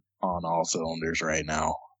just on all cylinders right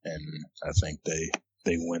now, and I think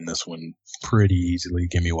they win this one pretty easily.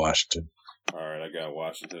 Give me Washington. All right, I got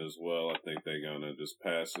Washington as well. I think they're gonna just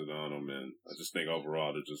pass it on them, and I just think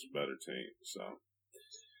overall they're just a better team. So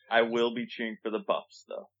I will be cheering for the Buffs,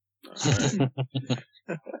 though.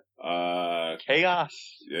 All right. Chaos.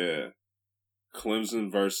 Yeah.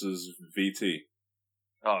 Clemson versus VT.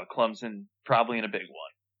 Oh, Clemson probably in a big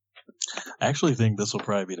one. I actually think this will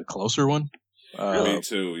probably be the closer one. Me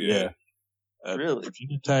too. Yeah. Really?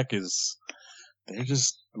 Virginia Tech they're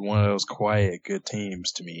just one of those quiet, good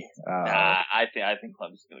teams to me. I think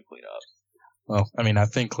Clemson's going to clean up. Well, I mean, I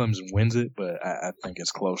think Clemson wins it, but I think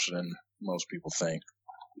it's closer than most people think.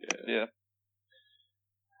 Yeah.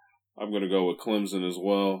 I'm going to go with Clemson as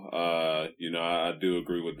well. I do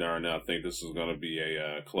agree with Darnell. I think this is going to be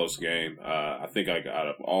a close game. I think out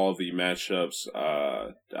of all the matchups,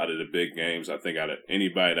 out of the big games, I think out of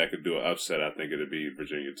anybody that could do an upset, I think it'd be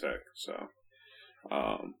Virginia Tech. So,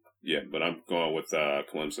 but I'm going with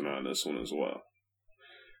Clemson on this one as well.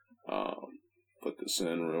 Put this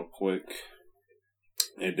in real quick.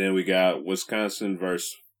 And then we got Wisconsin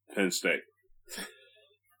versus Penn State.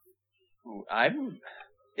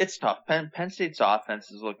 It's tough. Penn State's offense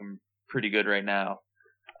is looking pretty good right now.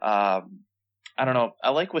 I don't know. I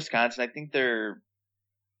like Wisconsin. I think they're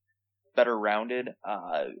better rounded.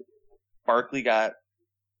 Barkley got,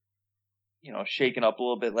 shaken up a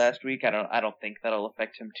little bit last week. I don't think that'll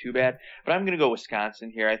affect him too bad. But I'm going to go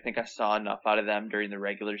Wisconsin here. I think I saw enough out of them during the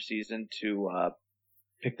regular season to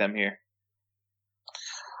pick them here.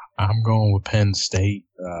 I'm going with Penn State.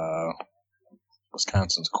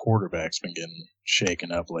 Wisconsin's quarterback's been getting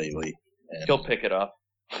shaken up lately. And he'll pick it up.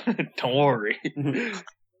 Don't worry.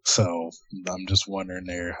 So I'm just wondering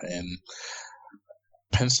there. And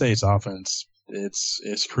Penn State's offense,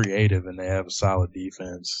 it's creative and they have a solid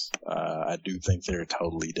defense. I do think they're a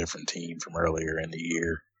totally different team from earlier in the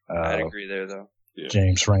year. I'd agree there, though. Yeah.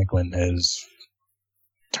 James Franklin has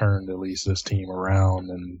turned at least this team around,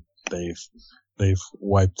 and they've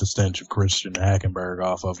wiped the stench of Christian Hackenberg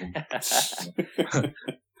off of them.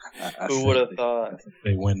 Who would have thought?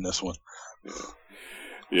 They win this one.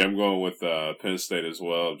 Yeah, I'm going with Penn State as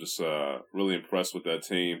well. Just really impressed with that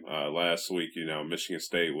team. Last week, Michigan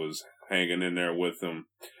State was hanging in there with them.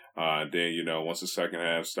 Then, once the second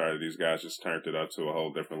half started, these guys just turned it up to a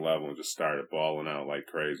whole different level and just started balling out like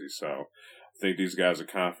crazy. So I think these guys are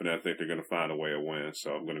confident. I think they're going to find a way to win.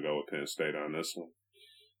 So I'm going to go with Penn State on this one.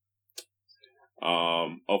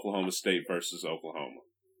 Oklahoma State versus Oklahoma.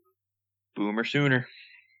 Boomer Sooner.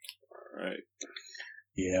 All right.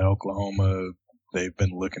 Yeah, Oklahoma, they've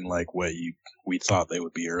been looking like what we thought they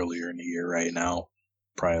would be earlier in the year right now.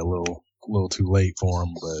 Probably a little too late for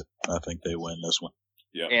them, but I think they win this one.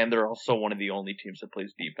 Yeah. And they're also one of the only teams that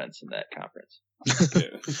plays defense in that conference.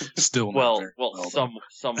 Yeah. Still well,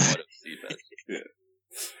 somewhat of defense. Yeah.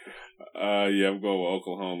 I'm going with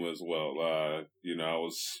Oklahoma as well. I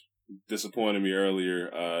was disappointed me earlier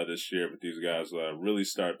this year, but these guys really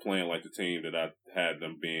start playing like the team that I had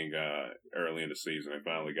them being early in the season. They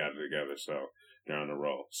finally got it together, so they're on the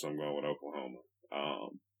roll. So I'm going with Oklahoma.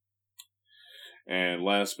 And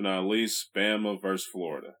last but not least, Bama versus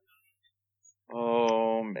Florida.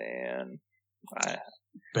 Oh man,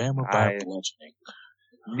 Bama by bludgeoning.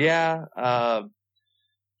 Yeah,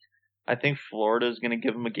 I think Florida is going to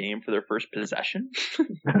give them a game for their first possession,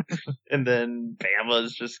 and then Bama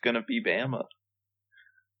is just going to be Bama.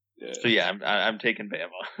 Yeah. So yeah, I'm taking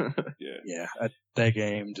Bama. Yeah, that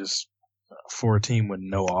game just for a team with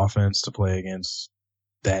no offense to play against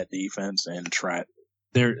that defense and try.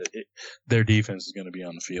 Their defense is going to be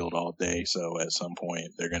on the field all day, so at some point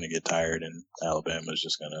they're going to get tired, and Alabama's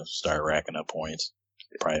just going to start racking up points,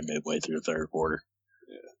 probably midway through the third quarter.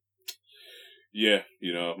 Yeah,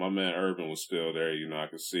 if my man Urban was still there, I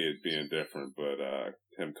could see it being different, but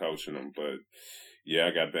him coaching them. But yeah,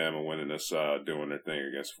 I got Bama winning this, doing their thing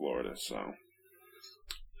against Florida. So,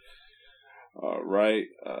 all right,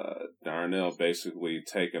 Darnell basically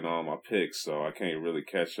taking all my picks, so I can't really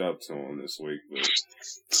catch up to him this week. But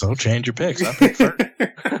so change your picks. I picked first.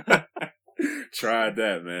 Tried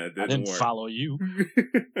that, man. I didn't work. Follow you.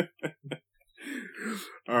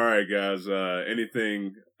 All right, guys.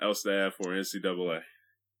 Anything else to add for NCAA?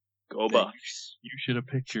 Go Bucks. You should have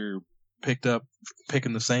picked your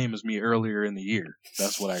picking the same as me earlier in the year.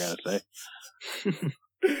 That's what I gotta say.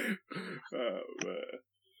 Oh man.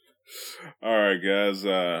 All right, guys.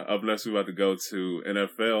 Up next, we're about to go to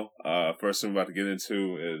NFL. First thing we're about to get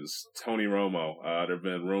into is Tony Romo. There have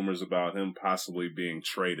been rumors about him possibly being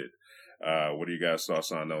traded. What are you guys'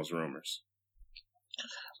 thoughts on those rumors?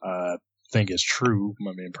 I think it's true.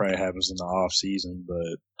 I mean, it probably happens in the off season,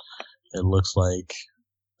 but it looks like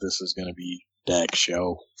this is going to be Dak's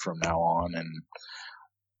show from now on. And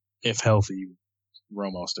if healthy,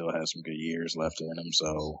 Romo still has some good years left in him,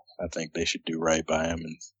 so I think they should do right by him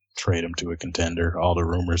and trade him to a contender. All the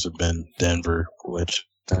rumors have been Denver, which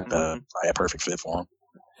a perfect fit for him.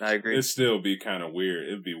 I agree. It'd still be kind of weird.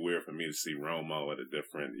 It'd be weird for me to see Romo at a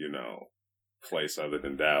different, place other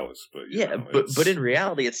than Dallas. But but in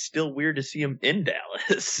reality, it's still weird to see him in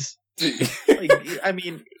Dallas. Like, I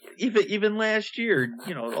mean, even last year,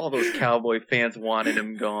 all those Cowboy fans wanted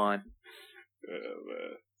him gone.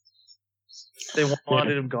 Man. They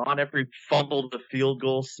wanted him gone every fumbled the field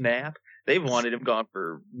goal snap. They wanted him gone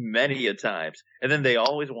for many a times, and then they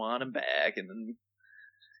always want him back. And then,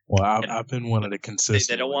 I've been one of the consistent.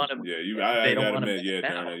 They don't want him. Yeah, I gotta admit,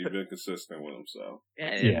 Darren, you've been consistent with him. So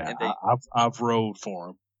I've rode for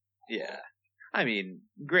him. Yeah, I mean,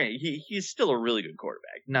 granted, he's still a really good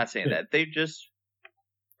quarterback. Not saying that. They just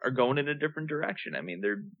are going in a different direction. I mean,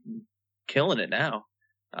 they're killing it now.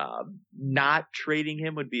 Not trading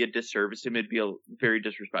him would be a disservice. It would be very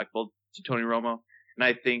disrespectful to Tony Romo. And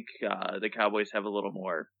I think the Cowboys have a little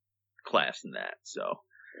more class than that. So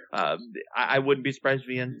I wouldn't be surprised if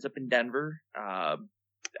he ends up in Denver.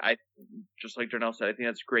 I just like Darnell said, I think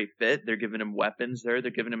that's a great fit. They're giving him weapons there.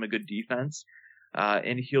 They're giving him a good defense.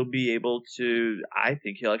 And he'll be able to, I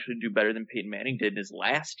think he'll actually do better than Peyton Manning did in his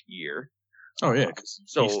last year. Oh, yeah, because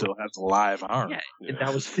he still has a live arm. Yeah,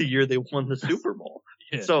 that was the year they won the Super Bowl.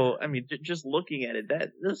 Yeah. So, I mean, just looking at it,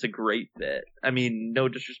 that's a great fit. I mean, no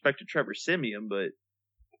disrespect to Trevor Siemian, but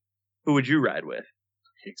who would you ride with?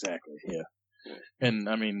 Exactly, yeah. And,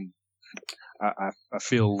 I mean, I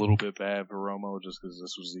feel a little bit bad for Romo just because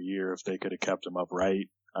this was the year if they could have kept him upright.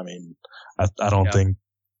 I mean, I don't think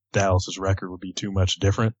Dallas's record would be too much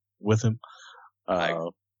different with him.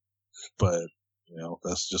 But,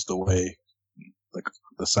 that's just the way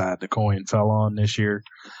the side the coin fell on this year.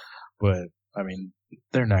 But, I mean,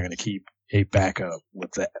 they're not going to keep a backup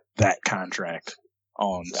with that contract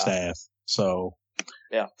on staff. So,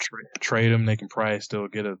 trade him. They can probably still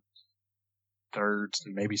get a third,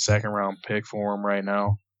 maybe second round pick for him right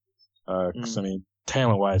now. Because I mean,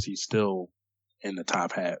 talent wise, he's still in the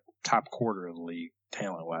top quarter of the league.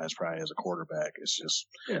 Talent wise, probably as a quarterback, it's just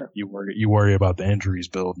you worry about the injuries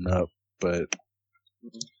building up. But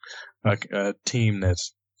a team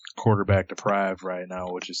that's quarterback deprived right now,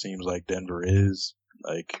 which it seems like Denver is,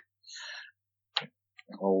 like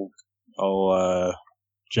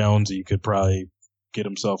Jonesy could probably get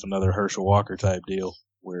himself another Herschel Walker type deal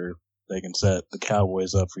where they can set the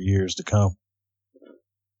Cowboys up for years to come.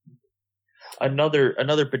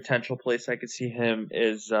 Another potential place I could see him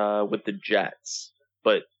is with the Jets,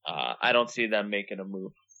 but I don't see them making a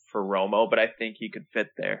move for Romo, but I think he could fit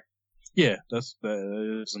there. Yeah, that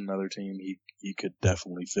is another team he could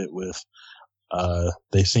definitely fit with.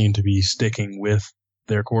 They seem to be sticking with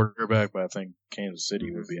their quarterback, but I think Kansas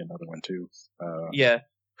City would be another one too. Yeah,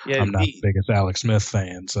 I'm not the biggest Alex Smith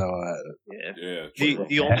fan, so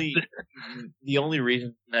the only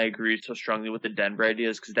reason I agree so strongly with the Denver idea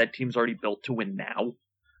is because that team's already built to win now.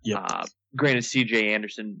 Yep. Granted, C.J.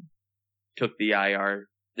 Anderson took the IR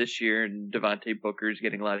this year, and Devontae Booker's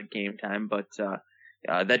getting a lot of game time, but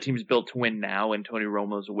that team's built to win now, and Tony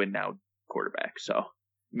Romo's a win now quarterback, so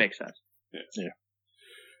makes sense. Yeah.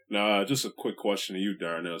 Now, just a quick question to you,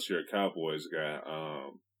 Darnell. You're a Cowboys guy.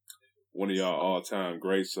 One of y'all all-time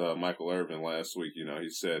greats, Michael Irvin, last week, he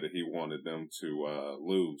said that he wanted them to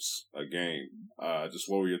lose a game. Just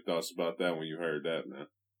what were your thoughts about that when you heard that, man?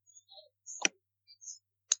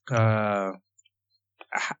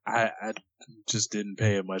 I just didn't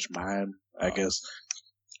pay it much mind. I guess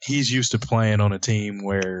he's used to playing on a team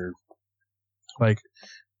where, like,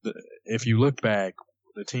 if you look back,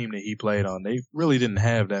 the team that he played on, they really didn't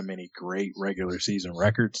have that many great regular season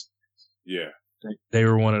records. Yeah. They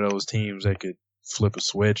were one of those teams that could flip a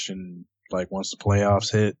switch and, like, once the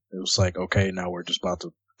playoffs hit, it was like, okay, now we're just about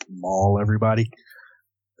to maul everybody.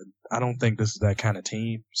 I don't think this is that kind of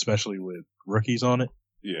team, especially with rookies on it.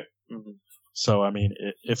 Yeah. Mm-hmm. So, I mean,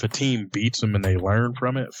 if a team beats them and they learn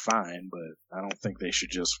from it, fine, but I don't think they should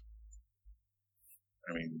just,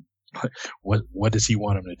 I mean, what does he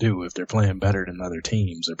want them to do? If they're playing better than other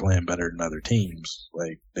teams, they're playing better than other teams.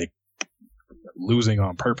 Like, losing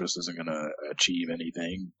on purpose isn't going to achieve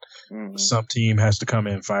anything. Mm-hmm. Some team has to come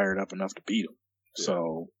in fired up enough to beat them. Yeah.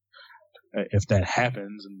 So if that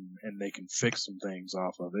happens and they can fix some things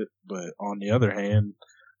off of it, but on the other hand,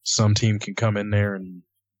 some team can come in there and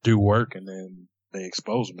do work and then they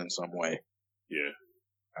expose them in some way. Yeah.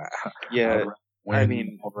 I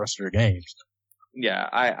mean, all the rest of their games. Yeah,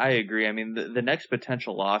 I agree. I mean, the next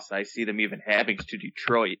potential loss I see them even having is to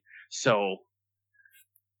Detroit. So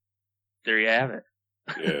there you have it.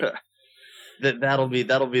 Yeah. that'll be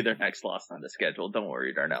their next loss on the schedule. Don't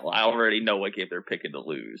worry, Darnell. I already know what game they're picking to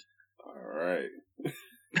lose. All right.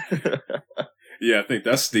 Yeah, I think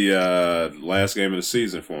that's the last game of the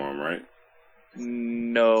season for them, right?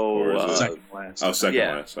 No. Second last. Oh, second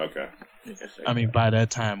yeah. last. Okay. I mean, by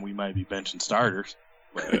that time, we might be benching starters.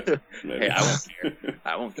 Yeah, maybe. Hey,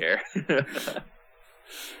 I won't care.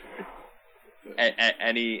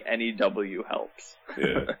 Any W helps.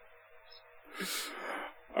 Yeah.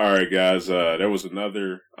 All right, guys. There was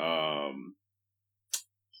another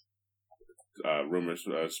rumors,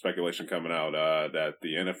 speculation coming out that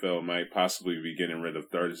the NFL might possibly be getting rid of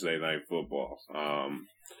Thursday night football.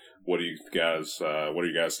 What are you guys'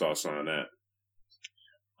 thoughts on that?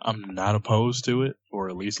 I'm not opposed to it, or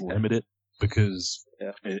at least limit it, because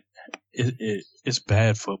it's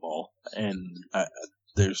bad football, and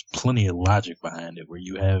there's plenty of logic behind it. Where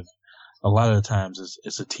you have a lot of the times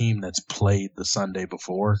it's a team that's played the Sunday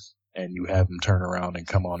before, and you have them turn around and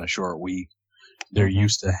come on a short week. They're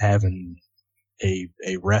used to having a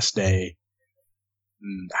rest day,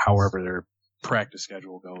 however their practice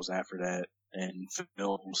schedule goes after that, and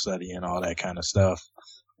film study and all that kind of stuff.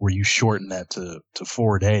 Where you shorten that to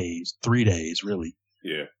 4 days, 3 days, really.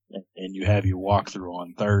 Yeah. And you have your walkthrough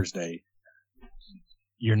on Thursday.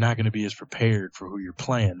 You're not going to be as prepared for who you're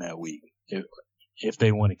playing that week. If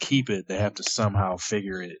they want to keep it, they have to somehow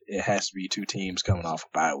figure it has to be two teams coming off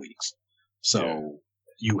of bye weeks. So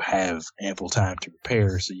you have ample time to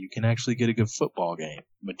prepare so you can actually get a good football game.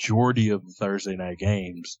 Majority of the Thursday night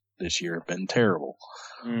games this year have been terrible.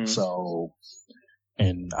 So,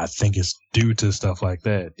 and I think it's due to stuff like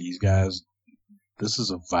that. These guys, this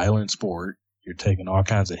is a violent sport. You're taking all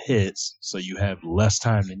kinds of hits, so you have less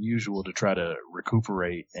time than usual to try to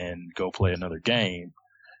recuperate and go play another game.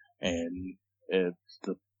 And the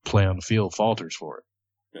play on the field falters for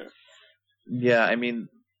it. Yeah, I mean,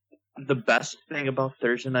 the best thing about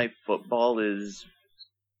Thursday night football is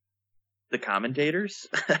the commentators.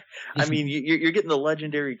 I mean, you're getting the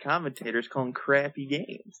legendary commentators calling crappy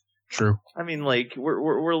games. True. I mean, like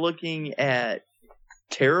we're looking at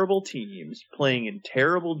terrible teams playing in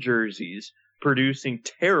terrible jerseys, producing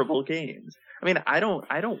terrible games. I mean, I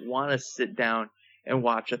don't want to sit down and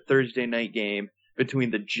watch a Thursday night game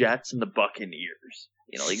between the Jets and the Buccaneers.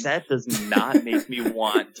 You know, like that does not make me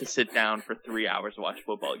want to sit down for 3 hours to watch a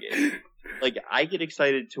football game. Like I get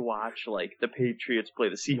excited to watch like the Patriots play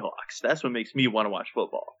the Seahawks. That's what makes me want to watch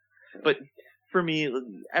football. But for me,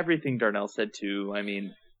 everything Darnell said too. I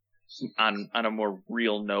mean, on a more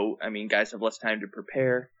real note, I mean, guys have less time to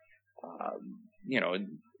prepare. You know,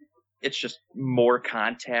 it's just more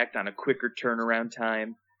contact on a quicker turnaround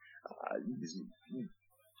time.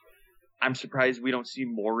 I'm surprised we don't see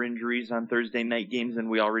more injuries on Thursday night games than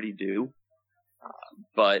we already do.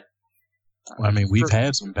 But well, I mean, we've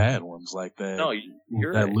had some bad ones like that. No,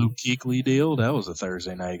 you're that right. Luke Kuechly deal. That was a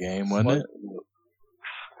Thursday night game, wasn't it?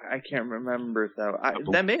 I can't remember if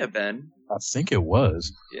that may have been. I think it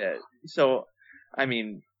was. Yeah. So, I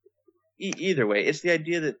mean, either way, it's the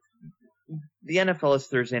idea that the NFL is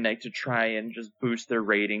Thursday night to try and just boost their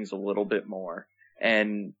ratings a little bit more,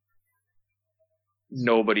 and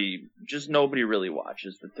nobody really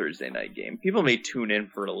watches the Thursday night game. People may tune in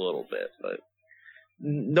for a little bit, but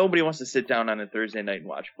nobody wants to sit down on a Thursday night and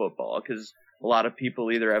watch football because a lot of people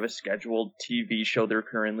either have a scheduled TV show they're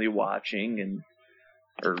currently watching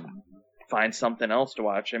or find something else to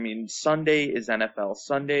watch. I mean, Sunday is NFL.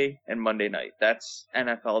 Sunday and Monday night. That's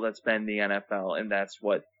NFL. That's been the NFL, and that's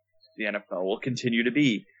what the NFL will continue to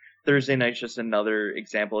be. Thursday night's just another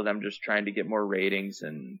example of them just trying to get more ratings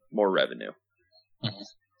and more revenue.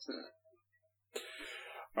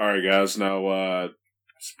 All right, guys. Now,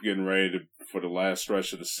 getting ready for the last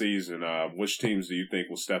stretch of the season. Which teams do you think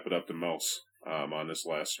will step it up the most on this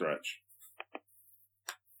last stretch?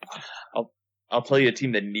 I'll tell you a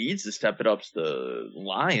team that needs to step it up is the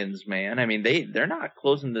Lions, man. I mean, they're not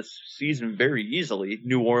closing this season very easily.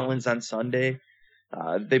 New Orleans on Sunday.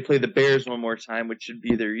 They play the Bears one more time, which should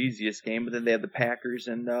be their easiest game, but then they have the Packers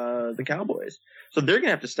and the Cowboys. So they're going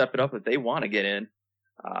to have to step it up if they want to get in.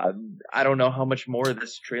 I don't know how much more of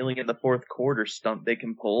this trailing in the fourth quarter stunt they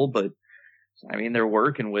can pull, but I mean, they're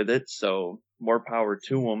working with it, so more power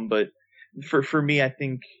to them. But for me, I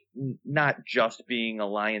think not just being a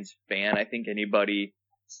Lions fan, I think anybody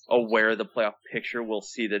aware of the playoff picture will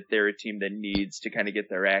see that they're a team that needs to kind of get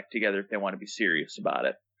their act together if they want to be serious about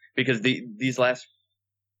it. Because these last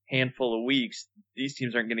handful of weeks, these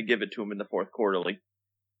teams aren't going to give it to them in the fourth quarter like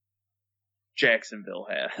Jacksonville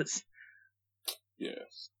has. Yeah.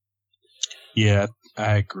 Yeah,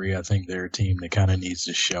 I agree. I think they're a team that kind of needs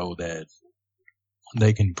to show that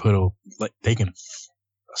they can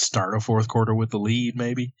start a fourth quarter with the lead,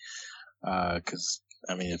 maybe. Because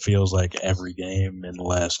I mean, it feels like every game in the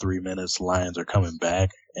last 3 minutes, the Lions are coming back,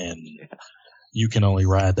 and you can only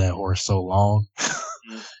ride that horse so long.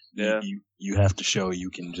 Yeah. You have to show you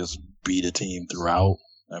can just beat a team throughout.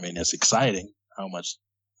 I mean, it's exciting how much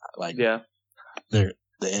the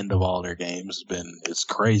end of all their games has been. It's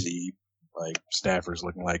crazy. Like Stafford's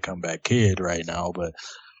looking like comeback kid right now, but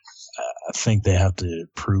I think they have to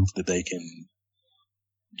prove that they can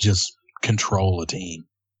just control a team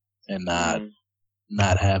and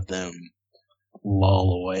not have them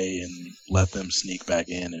lull away and let them sneak back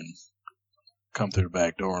in and come through the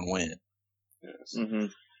back door and win. Yes. Mm-hmm.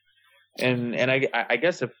 And I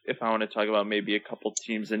guess if I want to talk about maybe a couple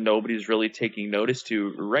teams that nobody's really taking notice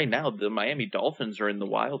to right now, the Miami Dolphins are in the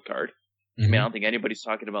wild card. Mm-hmm. I mean, I don't think anybody's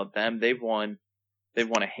talking about them. They've won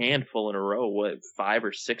a handful in a row, 5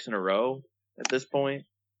 or 6 in a row at this point.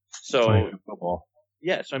 So football.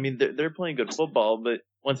 Yeah, so I mean they're playing good football, but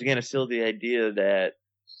once again, it's still the idea that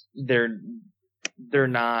they're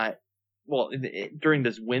not. Well, during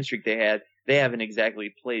this win streak they haven't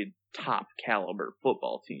exactly played top caliber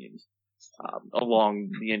football teams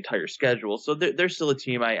along the entire schedule. So they're still a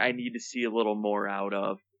team I need to see a little more out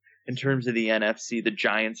of. In terms of the NFC, the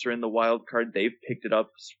Giants are in the wild card. They've picked it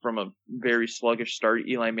up from a very sluggish start.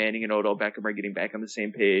 Eli Manning and Odell Beckham are getting back on the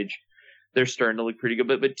same page. They're starting to look pretty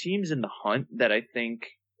good. But teams in the hunt that I think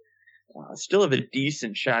still have a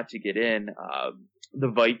decent shot to get in,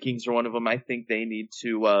 the Vikings are one of them. I think they need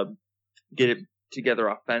to get it together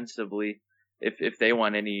offensively if they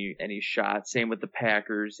want any shot. Same with the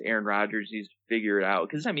Packers. Aaron Rodgers needs to figure it out.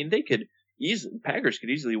 Because, I mean, Packers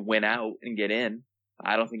could easily win out and get in.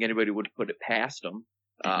 I don't think anybody would put it past them.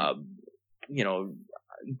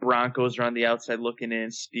 Broncos are on the outside looking in.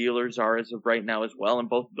 Steelers are as of right now as well. And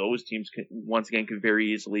both those teams could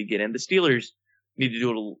very easily get in. The Steelers need to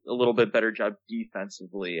do a little bit better job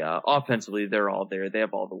defensively. Offensively, they're all there. They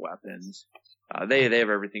have all the weapons. They have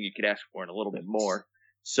everything you could ask for and a little bit more.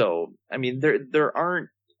 So, I mean, there aren't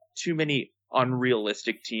too many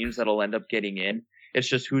unrealistic teams that'll end up getting in. It's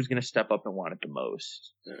just who's going to step up and want it the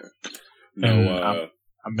most. Yeah.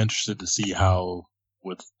 I'm interested to see how,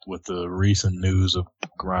 with the recent news of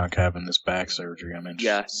Gronk having this back surgery, I'm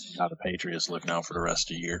interested to see how the Patriots look now for the rest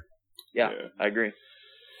of the year. Yeah. I agree.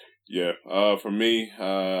 Yeah, for me,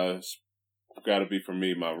 it's got to be for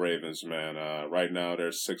me, my Ravens, man. Right now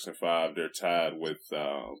they're 6-5. They're tied with,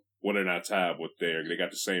 they're not tied with they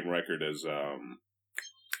got the same record as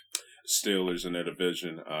Steelers in their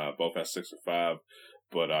division. Both at 6-5.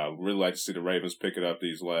 But I really like to see the Ravens pick it up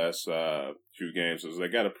these last few games. They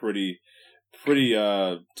got a pretty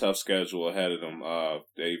tough schedule ahead of them.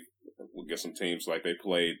 They will get some teams like they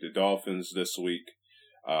played the Dolphins this week.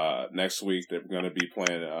 Next week they're going to be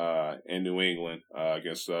playing in New England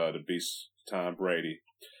against the Beast Tom Brady.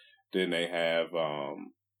 Then they have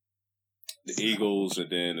the Eagles, and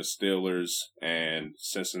then the Steelers and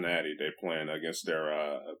Cincinnati. They're playing against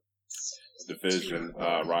their division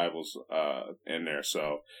rivals in there.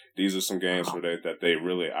 So these are some games where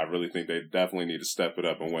I really think they definitely need to step it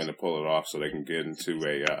up and win to pull it off so they can get into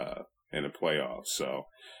in the playoffs. So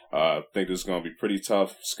I think this is going to be pretty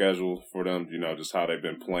tough schedule for them. Just how they've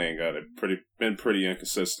been playing. They've been pretty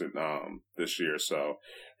inconsistent this year. So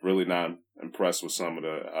really not impressed with some of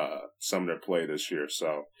their play this year.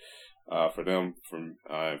 So for them, for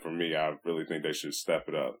me, I really think they should step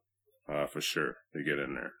it up for sure to get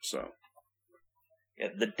in there. So. Yeah,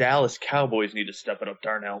 the Dallas Cowboys need to step it up,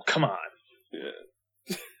 Darnell. Come on. Yeah.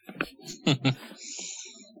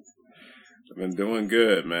 I've been doing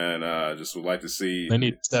good, man. Just would like to see. They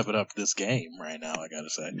need to step it up this game right now, I gotta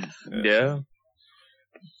say. Yeah.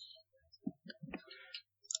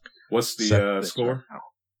 What's the score?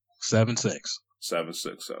 7-6.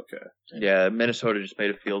 7-6, okay. Yeah, Minnesota just made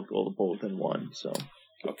a field goal to both and won, so.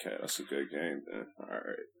 Okay, that's a good game then. All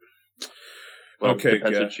right. Well, okay,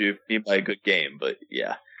 depends what you mean by a good game, but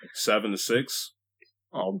yeah. 7-6?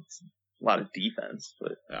 Oh, a lot of defense,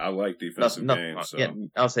 but I like defensive games. So. Yeah,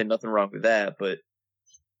 I'll say nothing wrong with that, but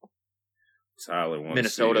Tyler wants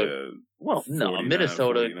Minnesota. To see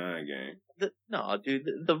Minnesota 49 game. No, dude,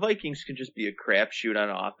 the Vikings can just be a crapshoot on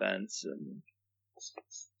offense, and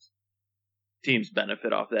teams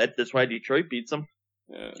benefit off that. That's why Detroit beats them.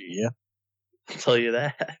 Yeah. I'll tell you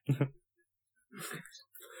that.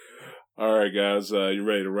 All right, guys, you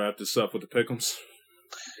ready to wrap this up with the pick'ems?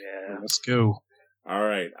 Yeah. Let's go. All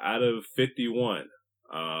right, out of 51,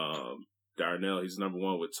 Darnell, he's number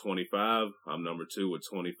 1 with 25. I'm number 2 with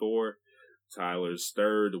 24. Tyler's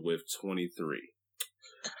third with 23.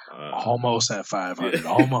 Almost at 500.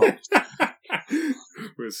 Almost.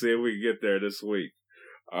 We'll see if we can get there this week.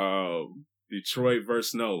 Detroit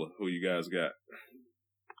versus Nola. Who you guys got?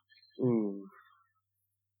 Ooh.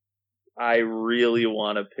 I really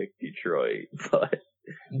want to pick Detroit, but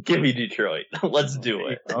give me Detroit. Let's do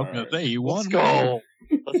it. I'm gonna say you won. Let's go.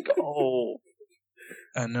 Let's go.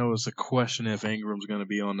 I know it's a question if Ingram's going to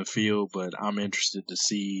be on the field, but I'm interested to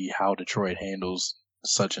see how Detroit handles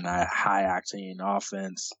such a high octane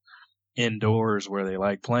offense indoors where they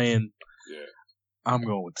like playing. Yeah, I'm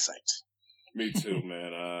going with the Saints. me too,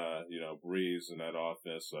 man. Breeze and that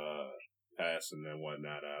offense, passing and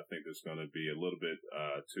whatnot. I think it's going to be a little bit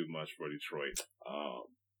too much for Detroit.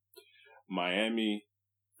 Miami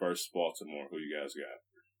versus Baltimore. Who you guys got?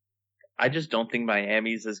 I just don't think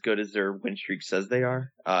Miami's as good as their win streak says they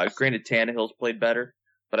are. Granted, Tannehill's played better,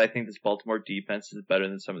 but I think this Baltimore defense is better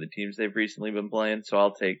than some of the teams they've recently been playing. So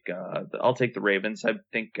I'll take the Ravens. I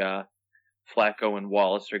think Flacco and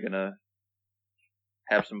Wallace are gonna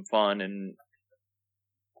have some fun and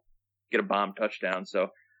get a bomb touchdown. So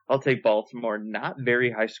I'll take Baltimore. Not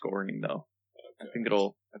very high scoring though. Okay. I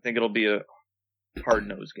think it'll be a hard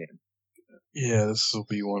nosed game. Yeah, this will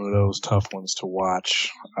be one of those tough ones to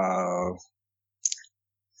watch. I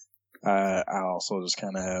also just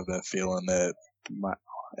kind of have that feeling that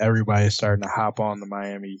everybody's starting to hop on the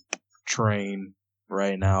Miami train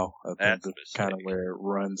right now. I think that's kind of where it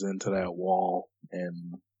runs into that wall,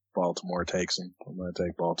 and Baltimore takes them. I'm going to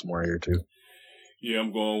take Baltimore here too. Yeah,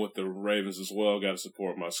 I'm going with the Ravens as well. Got to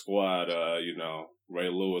support my squad. Ray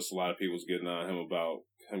Lewis, a lot of people's getting on him about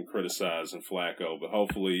him criticizing Flacco, but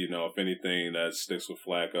hopefully, if anything, that sticks with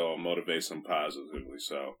Flacco and motivates him positively.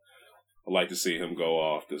 So I'd like to see him go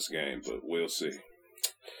off this game, but we'll see.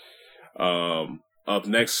 Up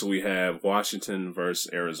next, we have Washington versus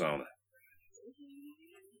Arizona.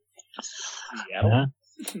 Seattle?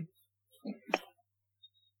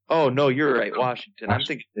 Oh, no, you're right. Washington. I'm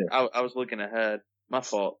thinking, I was looking ahead. My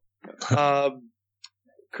fault.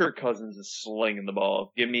 Kirk Cousins is slinging the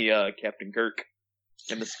ball. Give me Captain Kirk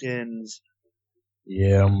and the Skins.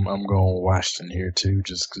 Yeah, I'm going Washington here too,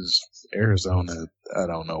 just because Arizona, I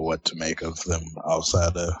don't know what to make of them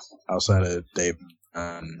outside of Dave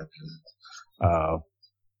and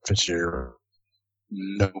Fitzgerald.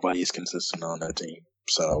 Nobody's consistent on that team,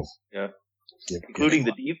 so yeah, including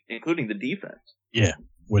the defense. Yeah,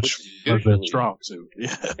 which was a strong suit.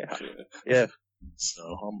 Yeah.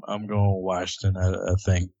 So I'm going Washington. I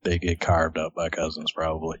think they get carved up by Cousins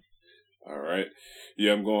probably. All right.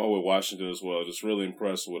 Yeah, I'm going with Washington as well. Just really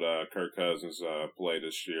impressed with Kirk Cousins' play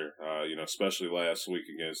this year. Especially last week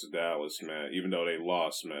against Dallas, man. Even though they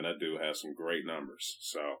lost, man, that dude has some great numbers.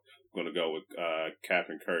 So I'm going to go with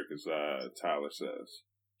Captain Kirk, as Tyler says.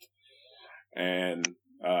 And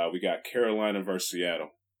we got Carolina versus Seattle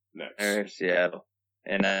next. Seattle.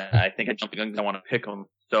 And I think I jumped the gun because I want to pick them.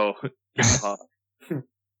 So,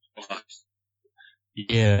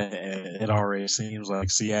 yeah, it already seems like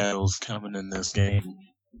Seattle's coming in this game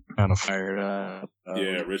kind of fired up.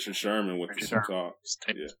 Richard Sherman with some talk.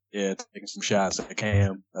 Taking some shots at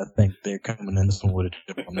Cam. I think they're coming in this one with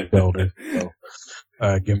a chip on their shoulder.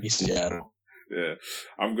 So, give me Seattle. Yeah,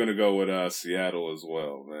 I'm going to go with Seattle as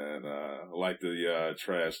well, man. I like the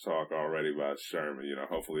trash talk already about Sherman.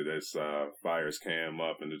 Hopefully this fires Cam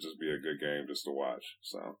up and it'll just be a good game just to watch.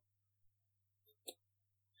 So,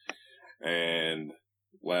 and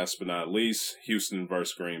last but not least, Houston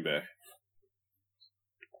versus Green Bay.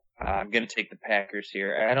 I'm going to take the Packers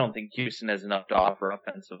here. I don't think Houston has enough to offer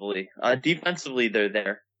offensively. Defensively, they're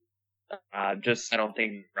there. I don't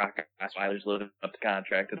think Brock Osweiler's living up to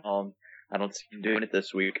contract at all. I don't see him doing it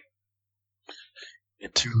this week.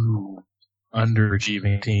 Two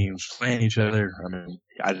underachieving teams playing each other. I mean,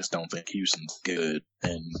 I just don't think Houston's good,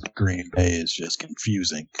 and Green Bay is just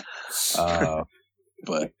confusing.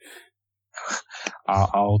 But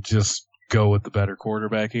I'll just go with the better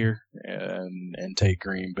quarterback here and take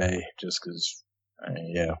Green Bay just because,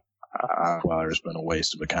 Osweiler's been a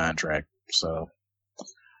waste of a contract. So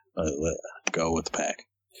let's go with the Pack.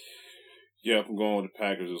 Yeah, I'm going with the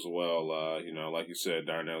Packers as well. Like you said,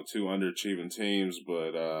 Darnell, two underachieving teams,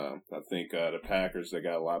 but I think the Packers, they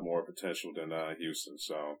got a lot more potential than Houston,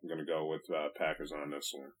 so I'm going to go with Packers on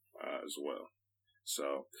this one as well.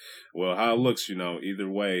 So, well, how it looks, either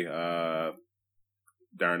way,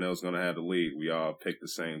 Darnell's going to have the lead. We all picked the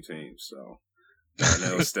same team, so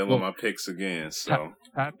Darnell's still on my picks again. So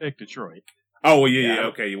I picked Detroit. Oh, well, yeah,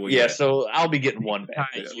 okay. Well, yeah, so I'll be getting one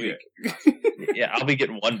back this week. Yeah, I'll be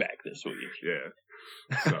getting one back this week.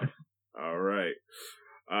 Yeah. So, all right.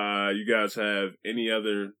 You guys have any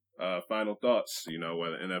other final thoughts,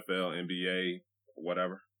 whether NFL, NBA,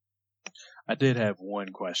 whatever? I did have one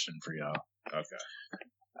question for y'all. Okay.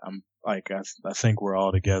 I think we're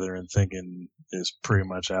all together and thinking it's pretty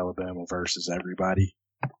much Alabama versus everybody.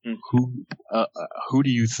 Mm-hmm. Who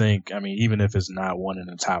do you think, I mean, even if it's not one in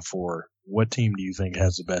the top four, what team do you think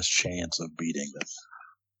has the best chance of beating them?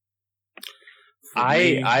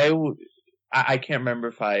 I can't remember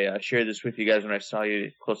if I shared this with you guys when I saw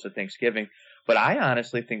you close to Thanksgiving, but I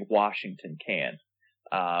honestly think Washington can.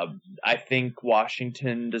 I think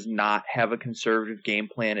Washington does not have a conservative game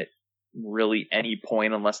plan at really any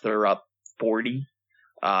point unless they're up 40.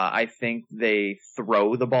 I think they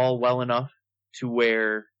throw the ball well enough to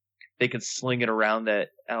where they can sling it around that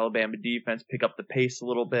Alabama defense, pick up the pace a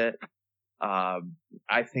little bit.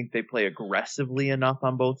 I think they play aggressively enough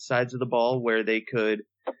on both sides of the ball where they could,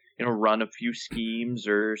 run a few schemes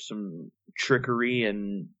or some trickery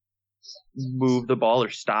and move the ball or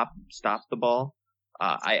stop the ball.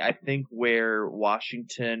 I think where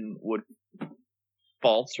Washington would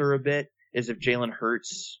falter a bit is if Jalen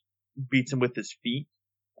Hurts beats him with his feet.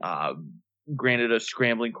 Granted, a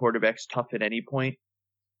scrambling quarterback's tough at any point,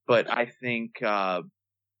 but I think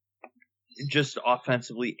just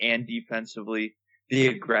offensively and defensively, the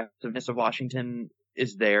aggressiveness of Washington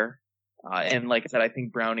is there. And like I said, I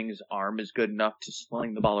think Browning's arm is good enough to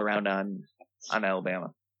sling the ball around on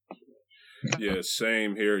Alabama. Yeah,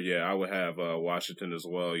 same here. Yeah, I would have Washington as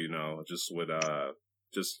well, just with I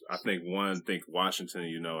think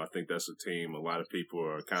Washington, I think that's a team a lot of people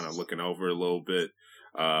are kind of looking over a little bit.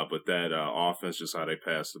 But that offense, just how they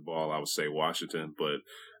pass the ball, I would say Washington. But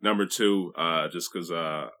number two, just because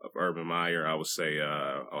of Urban Meyer, I would say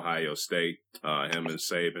Ohio State. Him and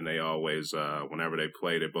Saban, they always, whenever they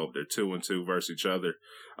play, they're 2-2 versus each other.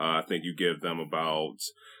 I think you give them about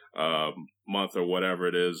month or whatever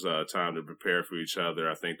it is, time to prepare for each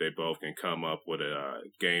other. I think they both can come up with a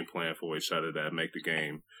game plan for each other that make the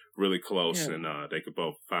game really close, and they could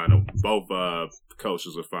both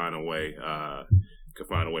coaches will find a way. Could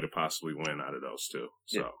find a way to possibly win out of those two.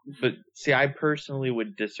 So, yeah, but see, I personally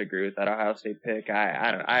would disagree with that Ohio State pick.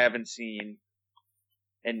 I haven't seen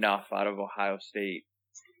enough out of Ohio State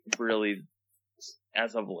really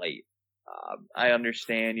as of late. I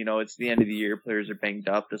understand, it's the end of the year, players are banged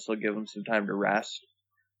up. This will give them some time to rest.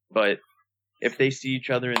 But if they see each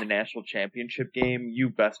other in the national championship game, you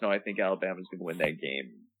best know I think Alabama's going to win that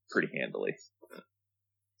game pretty handily.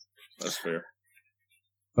 That's fair.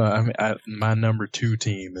 My number two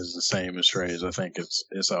team is the same as Trey's. I think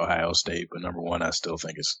it's Ohio State, but number one, I still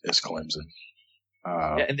think it's Clemson.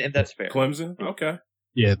 Yeah, and that's fair. Clemson, okay.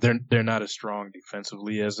 Yeah, they're not as strong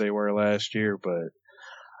defensively as they were last year, but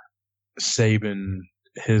Saban,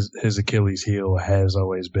 his Achilles heel has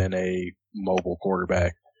always been a mobile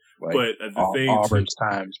quarterback. Like, but the thing Auburn's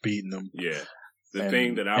times beating them. Yeah. The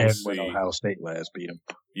thing that I would see, when Ohio State last beat them.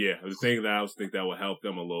 Yeah, the thing that I would think that would help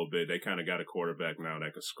them a little bit. They kind of got a quarterback now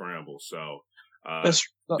that can scramble. So,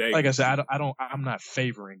 like I said, I'm not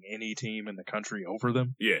favoring any team in the country over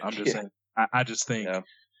them. Yeah, I'm just saying. I just think,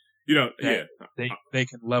 they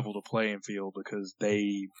can level the playing field because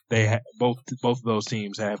they both of those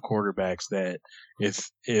teams have quarterbacks that if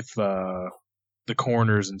the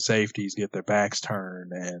corners and safeties get their backs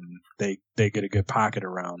turned and they get a good pocket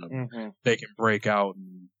around them, mm-hmm. they can break out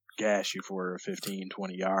and gash you for 15,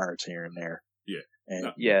 20 yards here and there.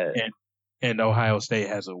 Yeah. And Ohio State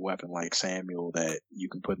has a weapon like Samuel that you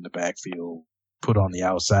can put in the backfield, put on the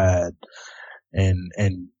outside, and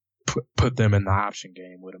put them in the option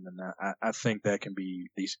game with them. And I think that can be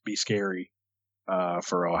scary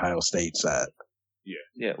for Ohio State side.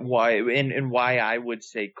 Yeah. Why and why I would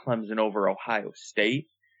say Clemson over Ohio State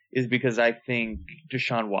is because I think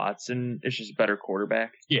Deshaun Watson is just a better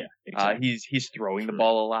quarterback. Yeah, exactly. He's throwing the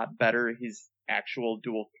ball a lot better. He's actual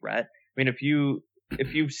dual threat. I mean, if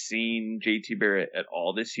you've seen JT Barrett at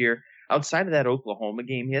all this year, outside of that Oklahoma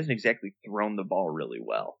game, he hasn't exactly thrown the ball really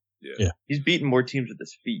well. Yeah. He's beaten more teams with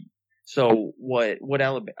his feet. So what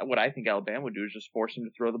I think Alabama would do is just force him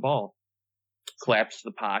to throw the ball, collapse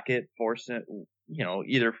the pocket, force it,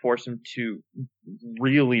 either force him to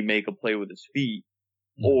really make a play with his feet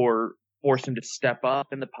or force him to step up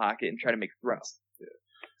in the pocket and try to make throws.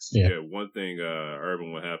 Yeah, one thing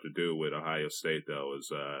Urban would have to do with Ohio State, though,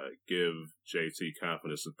 is give JT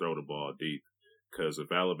confidence to throw the ball deep. Because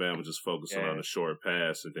if Alabama just focusing on the short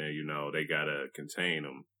pass, and then, they got to contain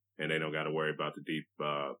them, and they don't got to worry about the deep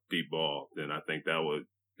ball, then I think that would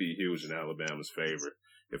be huge in Alabama's favor.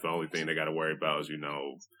 If the only thing they got to worry about is,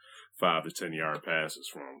 5 to 10 yard passes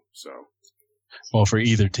from them. So. Well, for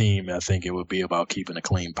either team, I think it would be about keeping a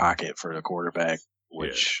clean pocket for the quarterback,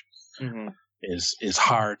 which is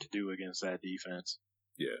hard to do against that defense.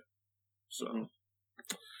 Yeah. So.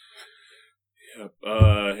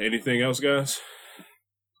 Anything else, guys?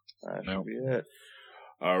 That should be it.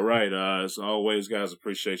 All right. As always, guys,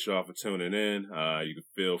 appreciate y'all for tuning in. You can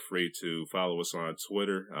feel free to follow us on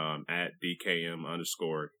Twitter at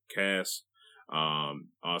DKM_cast.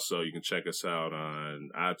 Also, you can check us out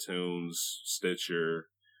on iTunes, Stitcher,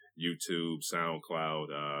 YouTube,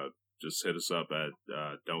 SoundCloud. Just hit us up at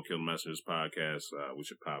Don't Kill the Messengers Podcast. We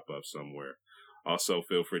should pop up somewhere. Also,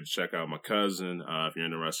 feel free to check out my cousin, if you're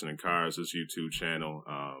interested in cars, his YouTube channel,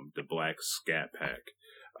 The Black Scat Pack.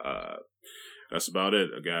 That's about it,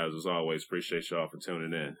 guys. As always, appreciate y'all for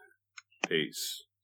tuning in. Peace.